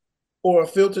manifest or are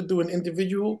filtered through an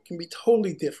individual can be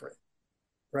totally different,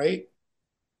 right?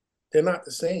 They're not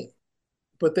the same,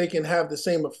 but they can have the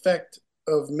same effect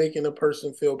of making a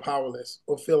person feel powerless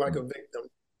or feel like a victim.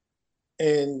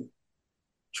 And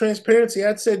transparency,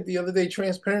 I'd said the other day,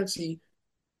 transparency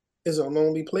is a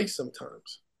lonely place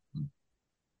sometimes,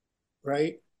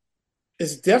 right?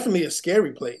 It's definitely a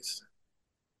scary place.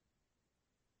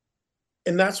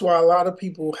 And that's why a lot of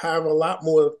people have a lot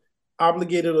more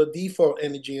obligated or default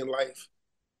energy in life,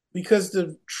 because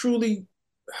to truly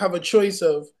have a choice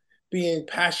of being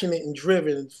passionate and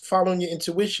driven, following your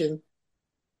intuition,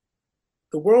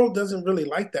 the world doesn't really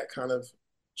like that kind of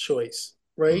choice,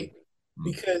 right? Hmm.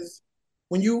 Because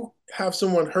when you have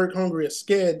someone hurt, hungry, or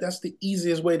scared, that's the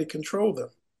easiest way to control them.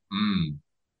 Hmm.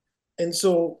 And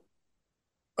so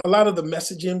a lot of the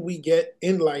messaging we get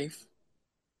in life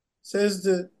says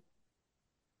that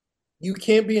you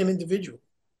can't be an individual,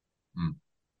 Hmm.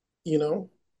 you know?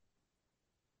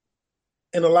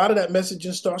 And a lot of that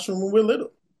messaging starts from when we're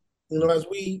little, Hmm. as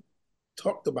we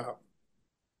talked about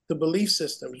the belief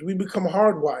systems, we become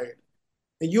hardwired.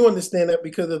 And you understand that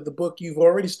because of the book you've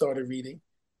already started reading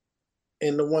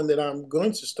and the one that I'm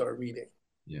going to start reading.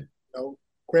 Yeah. You know,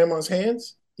 Grandma's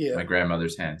Hands? Yeah, My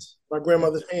grandmother's hands. my Yeah.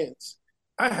 grandmother's hands.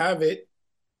 I have it.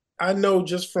 I know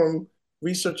just from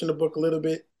researching the book a little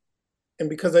bit, and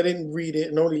because I didn't read it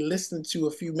and only listened to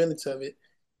a few minutes of it,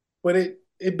 but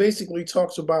it basically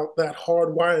talks about that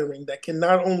hard wiring that can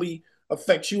not only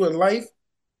affect you in life,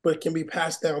 but can be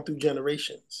passed down through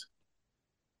generations,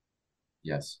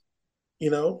 Yes.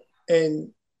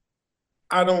 And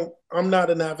I'm not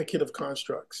an advocate of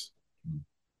constructs, Hmm.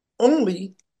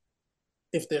 only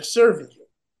if they're serving you.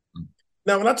 Hmm.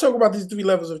 Now, when I talk about these three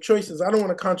levels of choices, I don't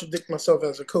want to contradict myself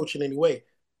as a coach in any way.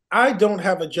 I don't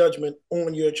have a judgment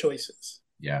on your choices.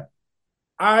 Yeah.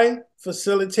 I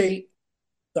facilitate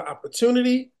the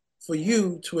opportunity for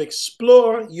you to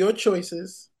explore your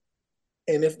choices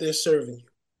and if they're serving you.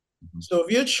 Hmm. So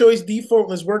if your choice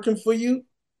default is working for you,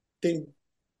 then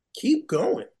keep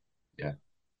going. Yeah.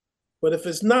 But if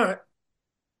it's not,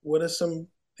 what are some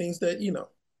things that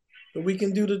we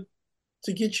can do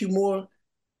to get you more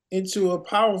into a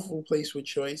powerful place with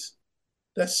choice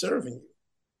that's serving you?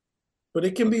 But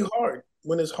it can be hard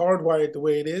when it's hardwired the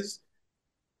way it is.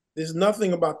 There's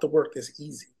nothing about the work that's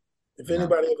easy. If No.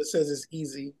 anybody ever says it's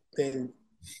easy, then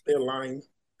they're lying.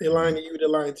 They're lying to Hmm. you, they're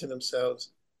lying to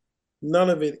themselves. None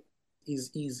of it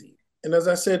is easy. And as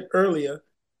I said earlier,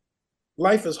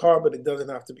 life is hard, but it doesn't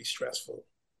have to be stressful.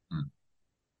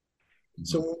 Hmm.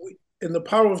 So and the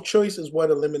power of choice is what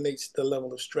eliminates the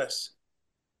level of stress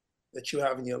that you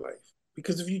have in your life.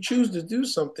 Because if you choose to do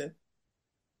something,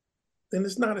 then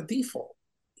it's not a default.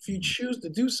 If you Hmm. choose to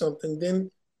do something,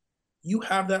 then you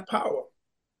have that power.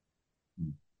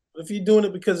 Hmm. But if you're doing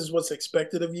it because it's what's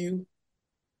expected of you,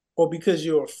 or because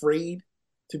you're afraid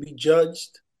to be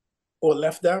judged or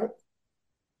left out,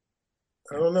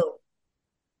 I Yeah. don't know.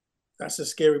 That's a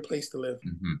scary place to live.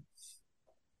 Hmm.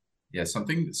 Yeah,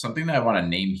 something that I want to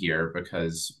name here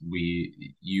because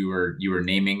you were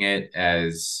naming it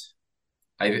as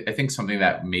I think something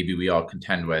that maybe we all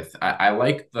contend with. I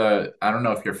like I don't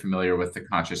know if you're familiar with the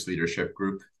conscious leadership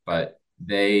group, but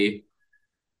they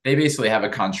basically have a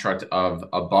construct of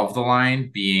above the line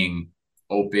being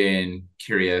open,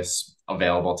 curious,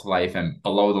 available to life, and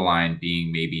below the line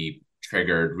being maybe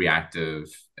triggered, reactive,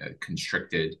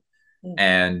 constricted. Mm.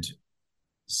 And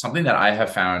something that I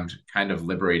have found kind of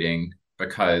liberating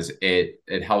because it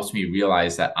helps me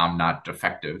realize that I'm not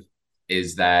defective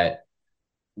is that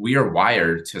we are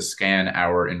wired to scan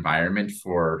our environment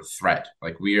for threat.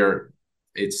 Like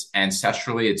it's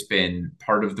ancestrally, it's been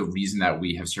part of the reason that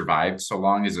we have survived so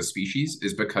long as a species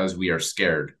is because we are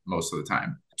scared most of the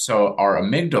time. So our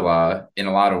amygdala, in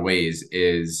a lot of ways,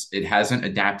 it hasn't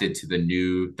adapted to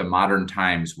the modern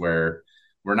times where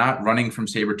we're not running from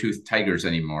saber-toothed tigers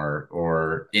anymore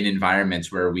or in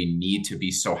environments where we need to be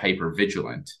so hyper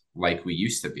vigilant like we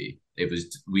used to be.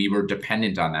 We were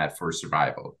dependent on that for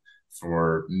survival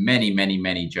for many, many,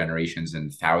 many generations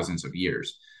and thousands of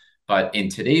years. But in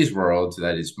today's world,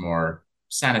 that is more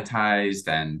sanitized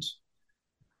and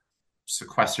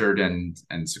sequestered and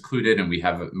secluded, and we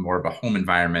have more of a home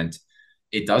environment.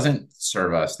 It doesn't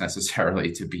serve us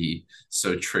necessarily to be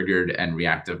so triggered and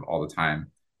reactive all the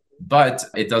time. But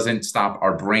it doesn't stop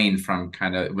our brain from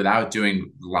kind of, without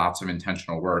doing lots of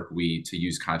intentional work, to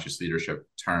use conscious leadership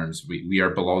terms, we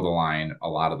are below the line a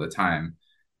lot of the time.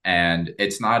 And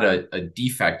it's not a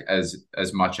defect as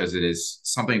much as it is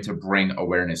something to bring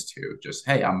awareness to. Just,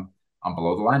 hey, I'm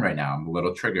below the line right now. I'm a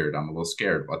little triggered. I'm a little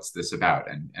scared. What's this about?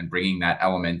 And bringing that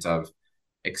element of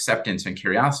acceptance and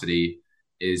curiosity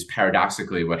is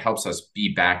paradoxically what helps us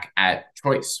be back at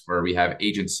choice, where we have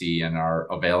agency and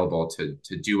are available to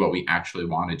do what we actually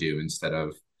want to do instead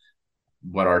of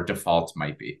what our default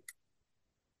might be.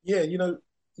 Yeah,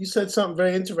 you said something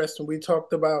very interesting. We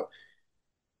talked about,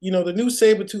 the new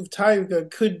saber-tooth tiger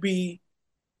could be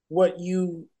what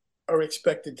you are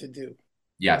expected to do.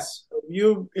 Yes.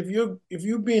 If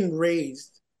you're being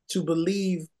raised to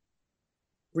believe,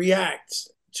 react,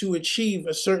 to achieve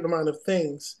a certain amount of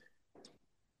things,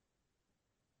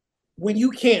 when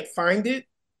you can't find it,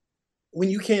 when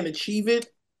you can't achieve it,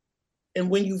 and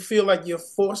when you feel like you're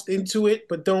forced into it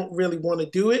but don't really want to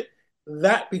do it,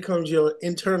 that becomes your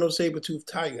internal saber-tooth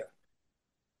tiger.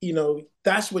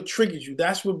 That's what triggers you.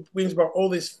 That's what brings about all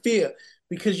this fear,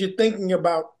 because you're thinking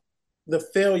about the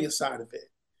failure side of it,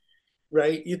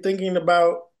 right? You're thinking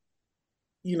about,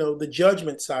 the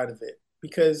judgment side of it.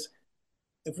 Because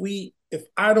if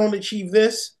I don't achieve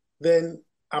this, then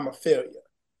I'm a failure.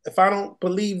 If I don't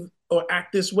believe or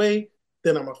act this way,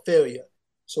 then I'm a failure.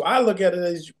 So I look at it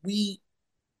as we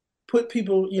put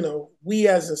people, we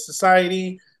as a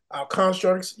society, our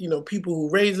constructs, people who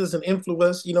raise us and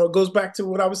influence us, it goes back to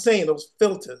what I was saying, those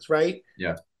filters, right?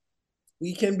 Yeah.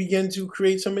 We can begin to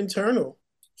create some internal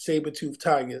saber-tooth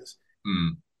tigers.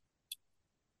 Mm.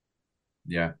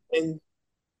 Yeah. And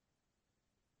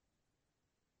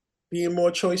being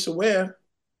more choice aware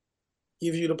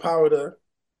gives you the power to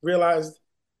realize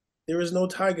there is no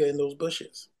tiger in those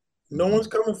bushes. No Mm-hmm. one's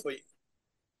coming for you.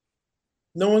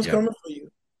 No one's Yeah. coming for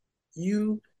you.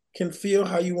 You can feel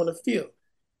how you want to feel.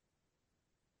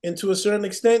 And to a certain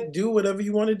extent, do whatever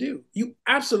you want to do. You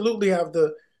absolutely have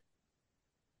the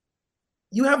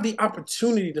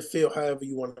opportunity to feel however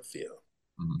you want to feel.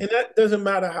 Mm-hmm. And that doesn't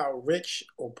matter how rich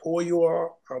or poor you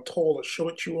are, how tall or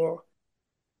short you are.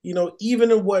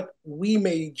 Even in what we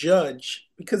may judge,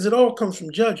 because it all comes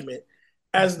from judgment,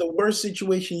 as the worst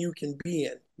situation you can be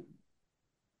in.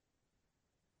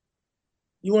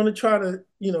 You want to try to,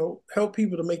 help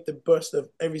people to make the best of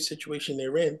every situation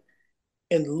they're in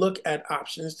and look at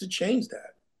options to change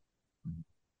that,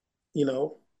 you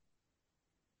know,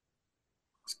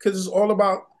 because it's all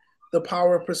about the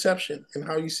power of perception and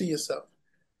how you see yourself.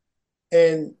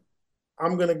 And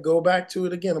I'm going to go back to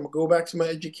it again. I'm going to go back to my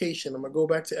education. I'm going to go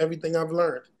back to everything I've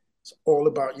learned. It's all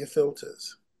about your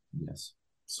filters. Yes.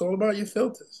 It's all about your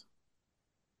filters.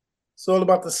 It's all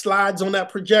about the slides on that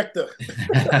projector.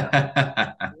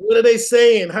 What are they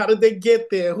saying? How did they get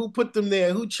there? Who put them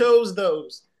there? Who chose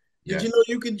those? Did Yeah. you know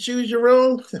you can choose your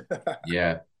own?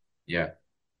 Yeah. Yeah.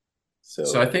 So I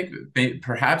So, think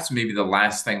perhaps maybe the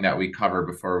last thing that we cover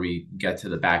before we get to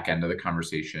the back end of the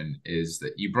conversation is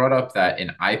that you brought up that in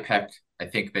IPEC, I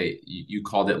think you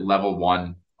called it level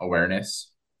one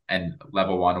awareness, and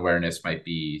level one awareness might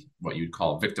be what you'd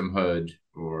call victimhood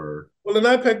or. well, in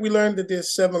IPEC, we learned that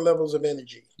there's 7 levels of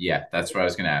energy. Yeah, that's what I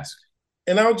was going to ask.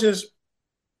 And I'll just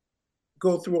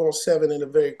go through all 7 in a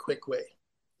very quick way.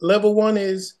 Level 1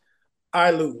 is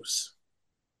I lose,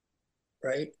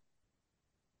 right?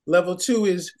 Level 2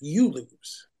 is you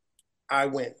lose, I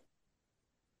win.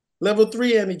 Level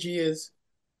 3 energy is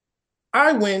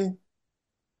I win.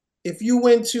 If you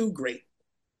win too, great.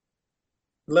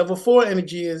 Level 4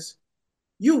 energy is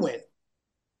you win.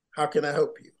 How can I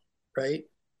help you? Right?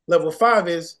 Level 5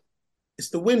 is it's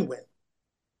the win-win.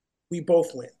 We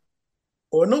both win,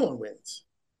 or no one wins.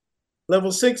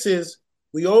 Level 6 is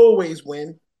we always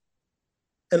win.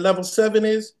 And level 7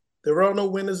 is there are no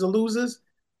winners or losers.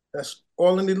 That's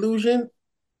all an illusion.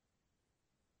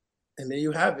 And there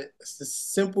you have it. It's the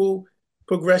simple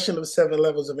progression of 7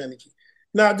 levels of energy.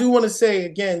 Now, I do want to say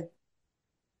again,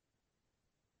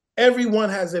 everyone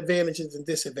has advantages and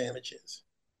disadvantages.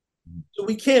 So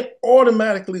we can't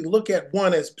automatically look at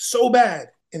one as so bad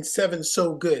and 7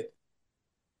 so good.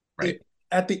 Right.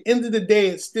 At the end of the day,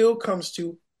 it still comes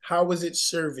to how is it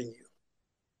serving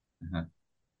you? Uh-huh.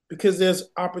 Because there's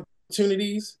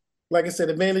opportunities, like I said,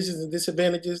 advantages and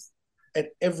disadvantages at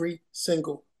every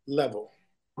single level.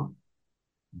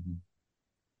 Mm-hmm.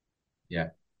 Yeah.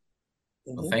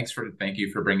 Well, Mm-hmm. thank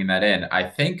you for bringing that in. I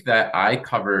think that I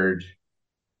covered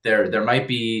there might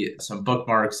be some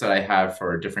bookmarks that I have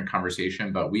for a different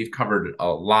conversation, but we've covered a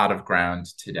lot of ground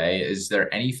today. Is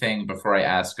there anything before I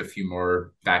ask a few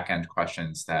more back end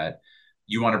questions that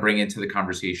you want to bring into the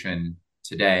conversation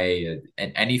today,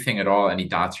 and anything at all, any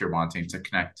dots you're wanting to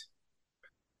connect?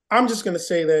 I'm just going to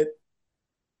say that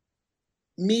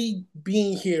me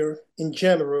being here in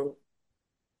general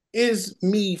is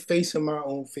me facing my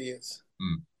own fears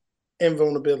Mm. and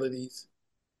vulnerabilities.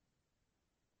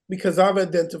 because I've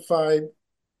identified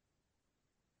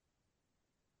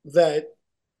that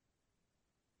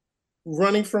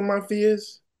running from my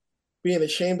fears, being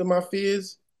ashamed of my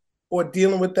fears, or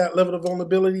dealing with that level of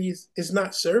vulnerabilities is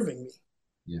not serving me.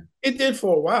 Yeah. It did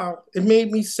for a while. It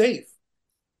made me safe.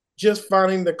 Just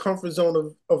finding the comfort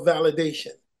zone of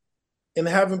validation and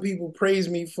having people praise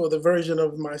me for the version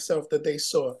of myself that they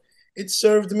saw. It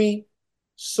served me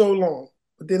so long,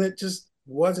 but then it just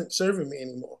wasn't serving me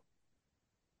anymore.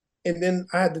 And then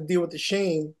I had to deal with the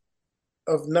shame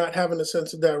of not having a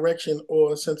sense of direction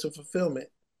or a sense of fulfillment.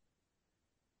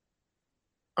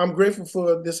 I'm grateful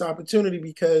for this opportunity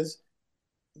because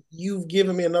you've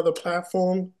given me another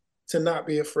platform to not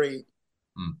be afraid.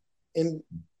 Mm. And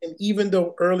and even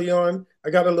though early on I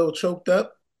got a little choked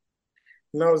up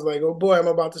and I was like, oh boy, I'm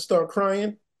about to start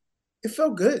crying, it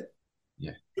felt good.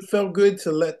 Yeah. It felt good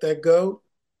to let that go.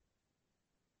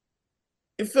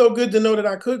 It felt good to know that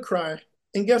I could cry.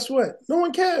 And guess what? No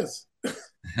one cares.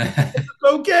 It's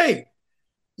okay.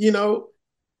 You know,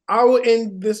 I will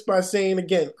end this by saying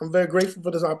again, I'm very grateful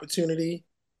for this opportunity.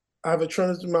 I have a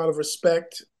tremendous amount of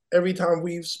respect. Every time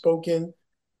we've spoken,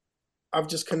 I've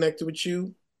just connected with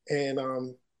you. And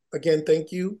again,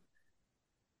 thank you.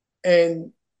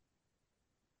 And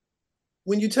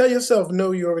when you tell yourself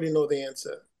no, you already know the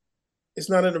answer. It's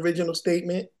not an original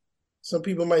statement. Some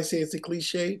people might say it's a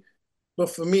cliche, but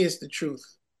for me, it's the truth.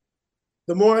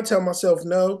 The more I tell myself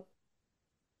no,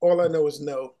 all I know is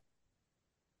no.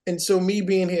 And so me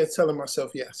being here is telling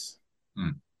myself yes.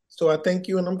 Mm. So I thank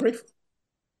you and I'm grateful.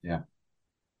 Yeah.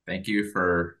 Thank you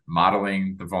for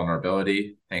modeling the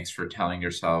vulnerability. Thanks for telling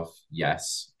yourself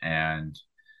yes. And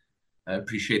I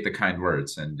appreciate the kind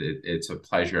words. And it's a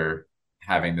pleasure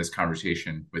having this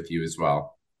conversation with you as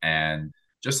well. And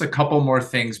just a couple more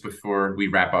things before we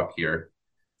wrap up here.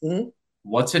 Mm-hmm.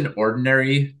 What's an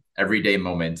ordinary, everyday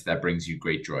moment that brings you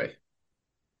great joy?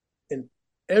 An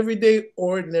everyday,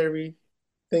 ordinary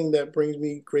thing that brings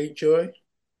me great joy,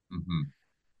 Mm-hmm.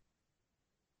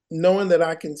 knowing that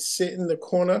I can sit in the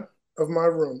corner of my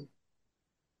room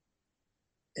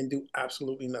and do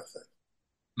absolutely nothing.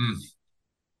 Mm.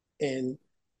 And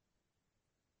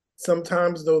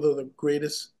sometimes, though, they're the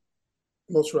greatest,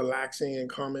 most relaxing and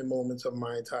calming moments of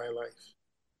my entire life.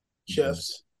 Mm-hmm.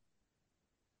 Just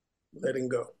letting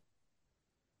go.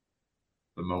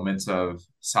 The moments of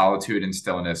solitude and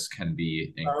stillness can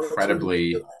be Solitude and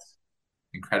stillness.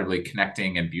 incredibly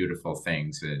connecting and beautiful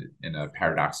things in a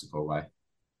paradoxical way.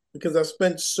 Because I've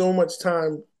spent so much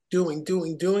time doing.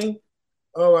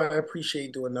 Oh, I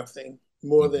appreciate doing nothing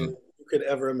more than Mm-hmm. you could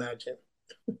ever imagine.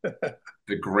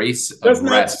 The grace That's of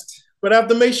not, rest, but I have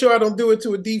to make sure I don't do it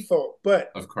to a default.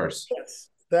 But of course. yes,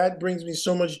 that brings me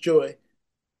so much joy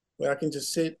where I can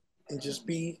just sit and just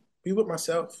be with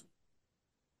myself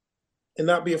and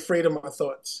not be afraid of my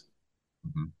thoughts.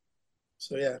 Mm-hmm.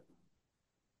 So yeah,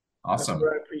 that's what Awesome.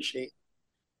 I appreciate.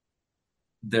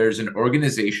 There's an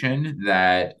organization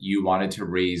that you wanted to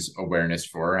raise awareness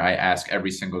for. I ask every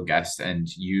single guest, and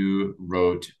you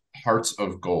wrote Hearts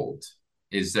of Gold.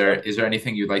 Is there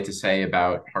anything you'd like to say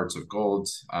about Hearts of Gold?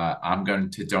 I'm going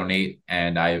to donate,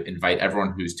 and I invite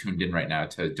everyone who's tuned in right now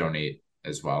to donate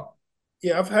as well.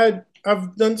 Yeah,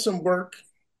 I've done some work.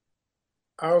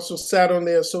 I also sat on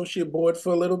their associate board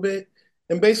for a little bit.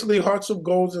 And basically Hearts of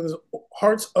Gold,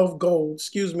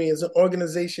 excuse me, is an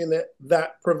organization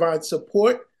that provides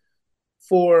support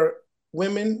for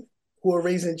women who are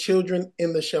raising children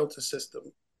in the shelter system.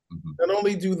 Mm-hmm. Not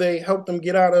only do they help them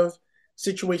get out of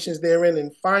situations they're in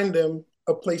and find them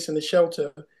a place in the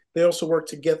shelter, they also work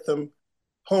to get them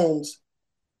homes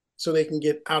so they can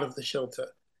get out of the shelter.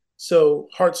 So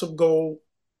Hearts of Gold,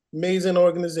 amazing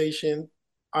organization.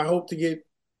 I hope to get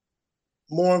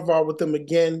more involved with them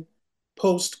again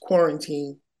post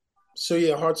quarantine. So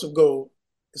yeah, Hearts of Gold.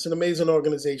 It's an amazing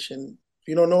organization. If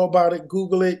you don't know about it,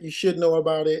 Google it. You should know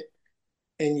about it.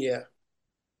 And yeah,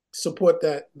 support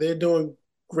that. They're doing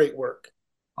great work.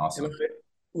 And I Awesome.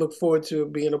 look forward to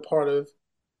being a part of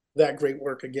that great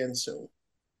work again soon.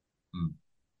 Mm.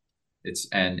 It's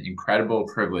an incredible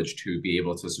privilege to be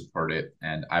able to support it.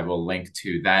 And I will link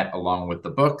to that along with the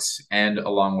books and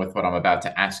along with what I'm about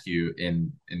to ask you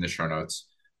in the show notes.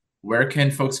 Where can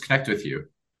folks connect with you?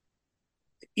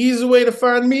 Easy way to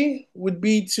find me would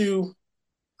be to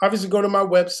obviously go to my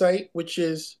website, which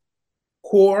is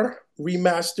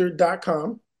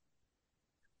coreremastered.com.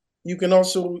 You can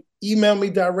also email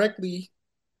me directly,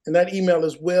 and that email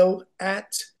is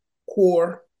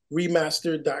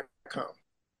will@coreremastered.com.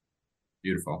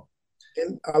 Beautiful.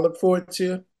 And I look forward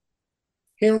to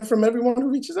hearing from everyone who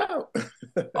reaches out.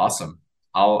 Awesome.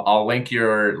 I'll link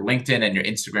your LinkedIn and your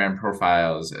Instagram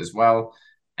profiles as well.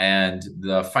 And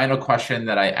the final question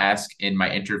that I ask in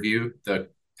my interview, the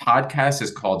podcast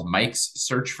is called Mike's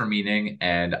Search for Meaning.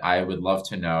 And I would love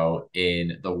to know,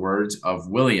 in the words of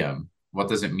William, what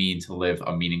does it mean to live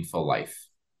a meaningful life?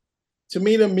 To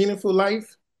me, the meaningful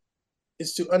life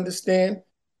is to understand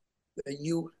that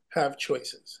you have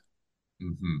choices.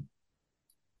 Mhm.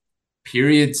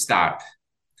 Period. Stop.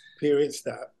 Period.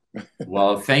 Stop.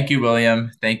 Well, thank you,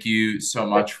 William. Thank you so Thank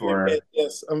much you again. for.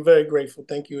 Yes, I'm very grateful.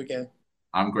 Thank you again.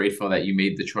 I'm grateful that you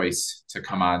made the choice to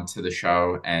come on to the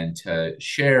show and to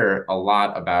share a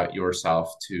lot about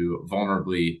yourself, to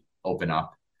vulnerably open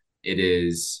up. It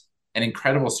is an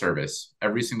incredible service.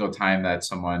 Every single time that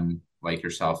someone like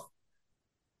yourself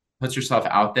puts yourself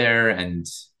out there, and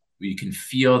you can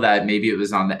feel that maybe it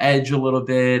was on the edge a little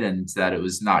bit and that it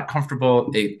was not comfortable,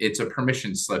 it's a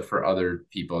permission slip for other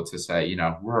people to say,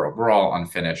 we're all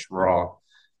unfinished. We're all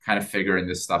kind of figuring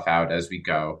this stuff out as we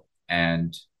go.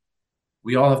 And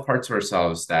we all have parts of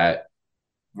ourselves that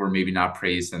we're maybe not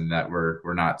praised and that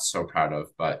we're not so proud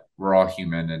of, but we're all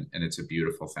human, and it's a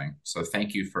beautiful thing. So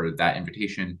thank you for that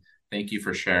invitation. Thank you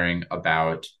for sharing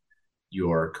about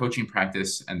your coaching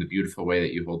practice and the beautiful way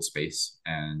that you hold space.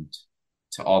 And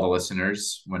to all the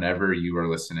listeners, whenever you are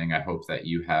listening, I hope that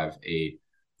you have a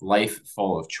life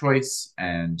full of choice,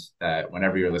 and that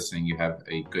whenever you're listening, you have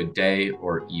a good day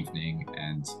or evening,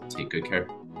 and take good care.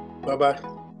 Bye-bye.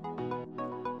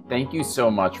 Thank you so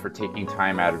much for taking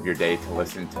time out of your day to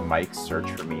listen to Mike's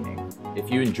Search for Meaning. If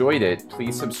you enjoyed it,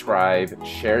 please subscribe,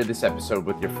 share this episode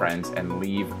with your friends, and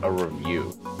leave a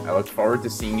review. I look forward to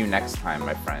seeing you next time,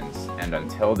 my friends. And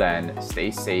until then,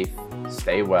 stay safe,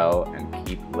 stay well, and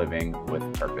keep living with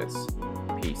purpose.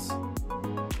 Peace.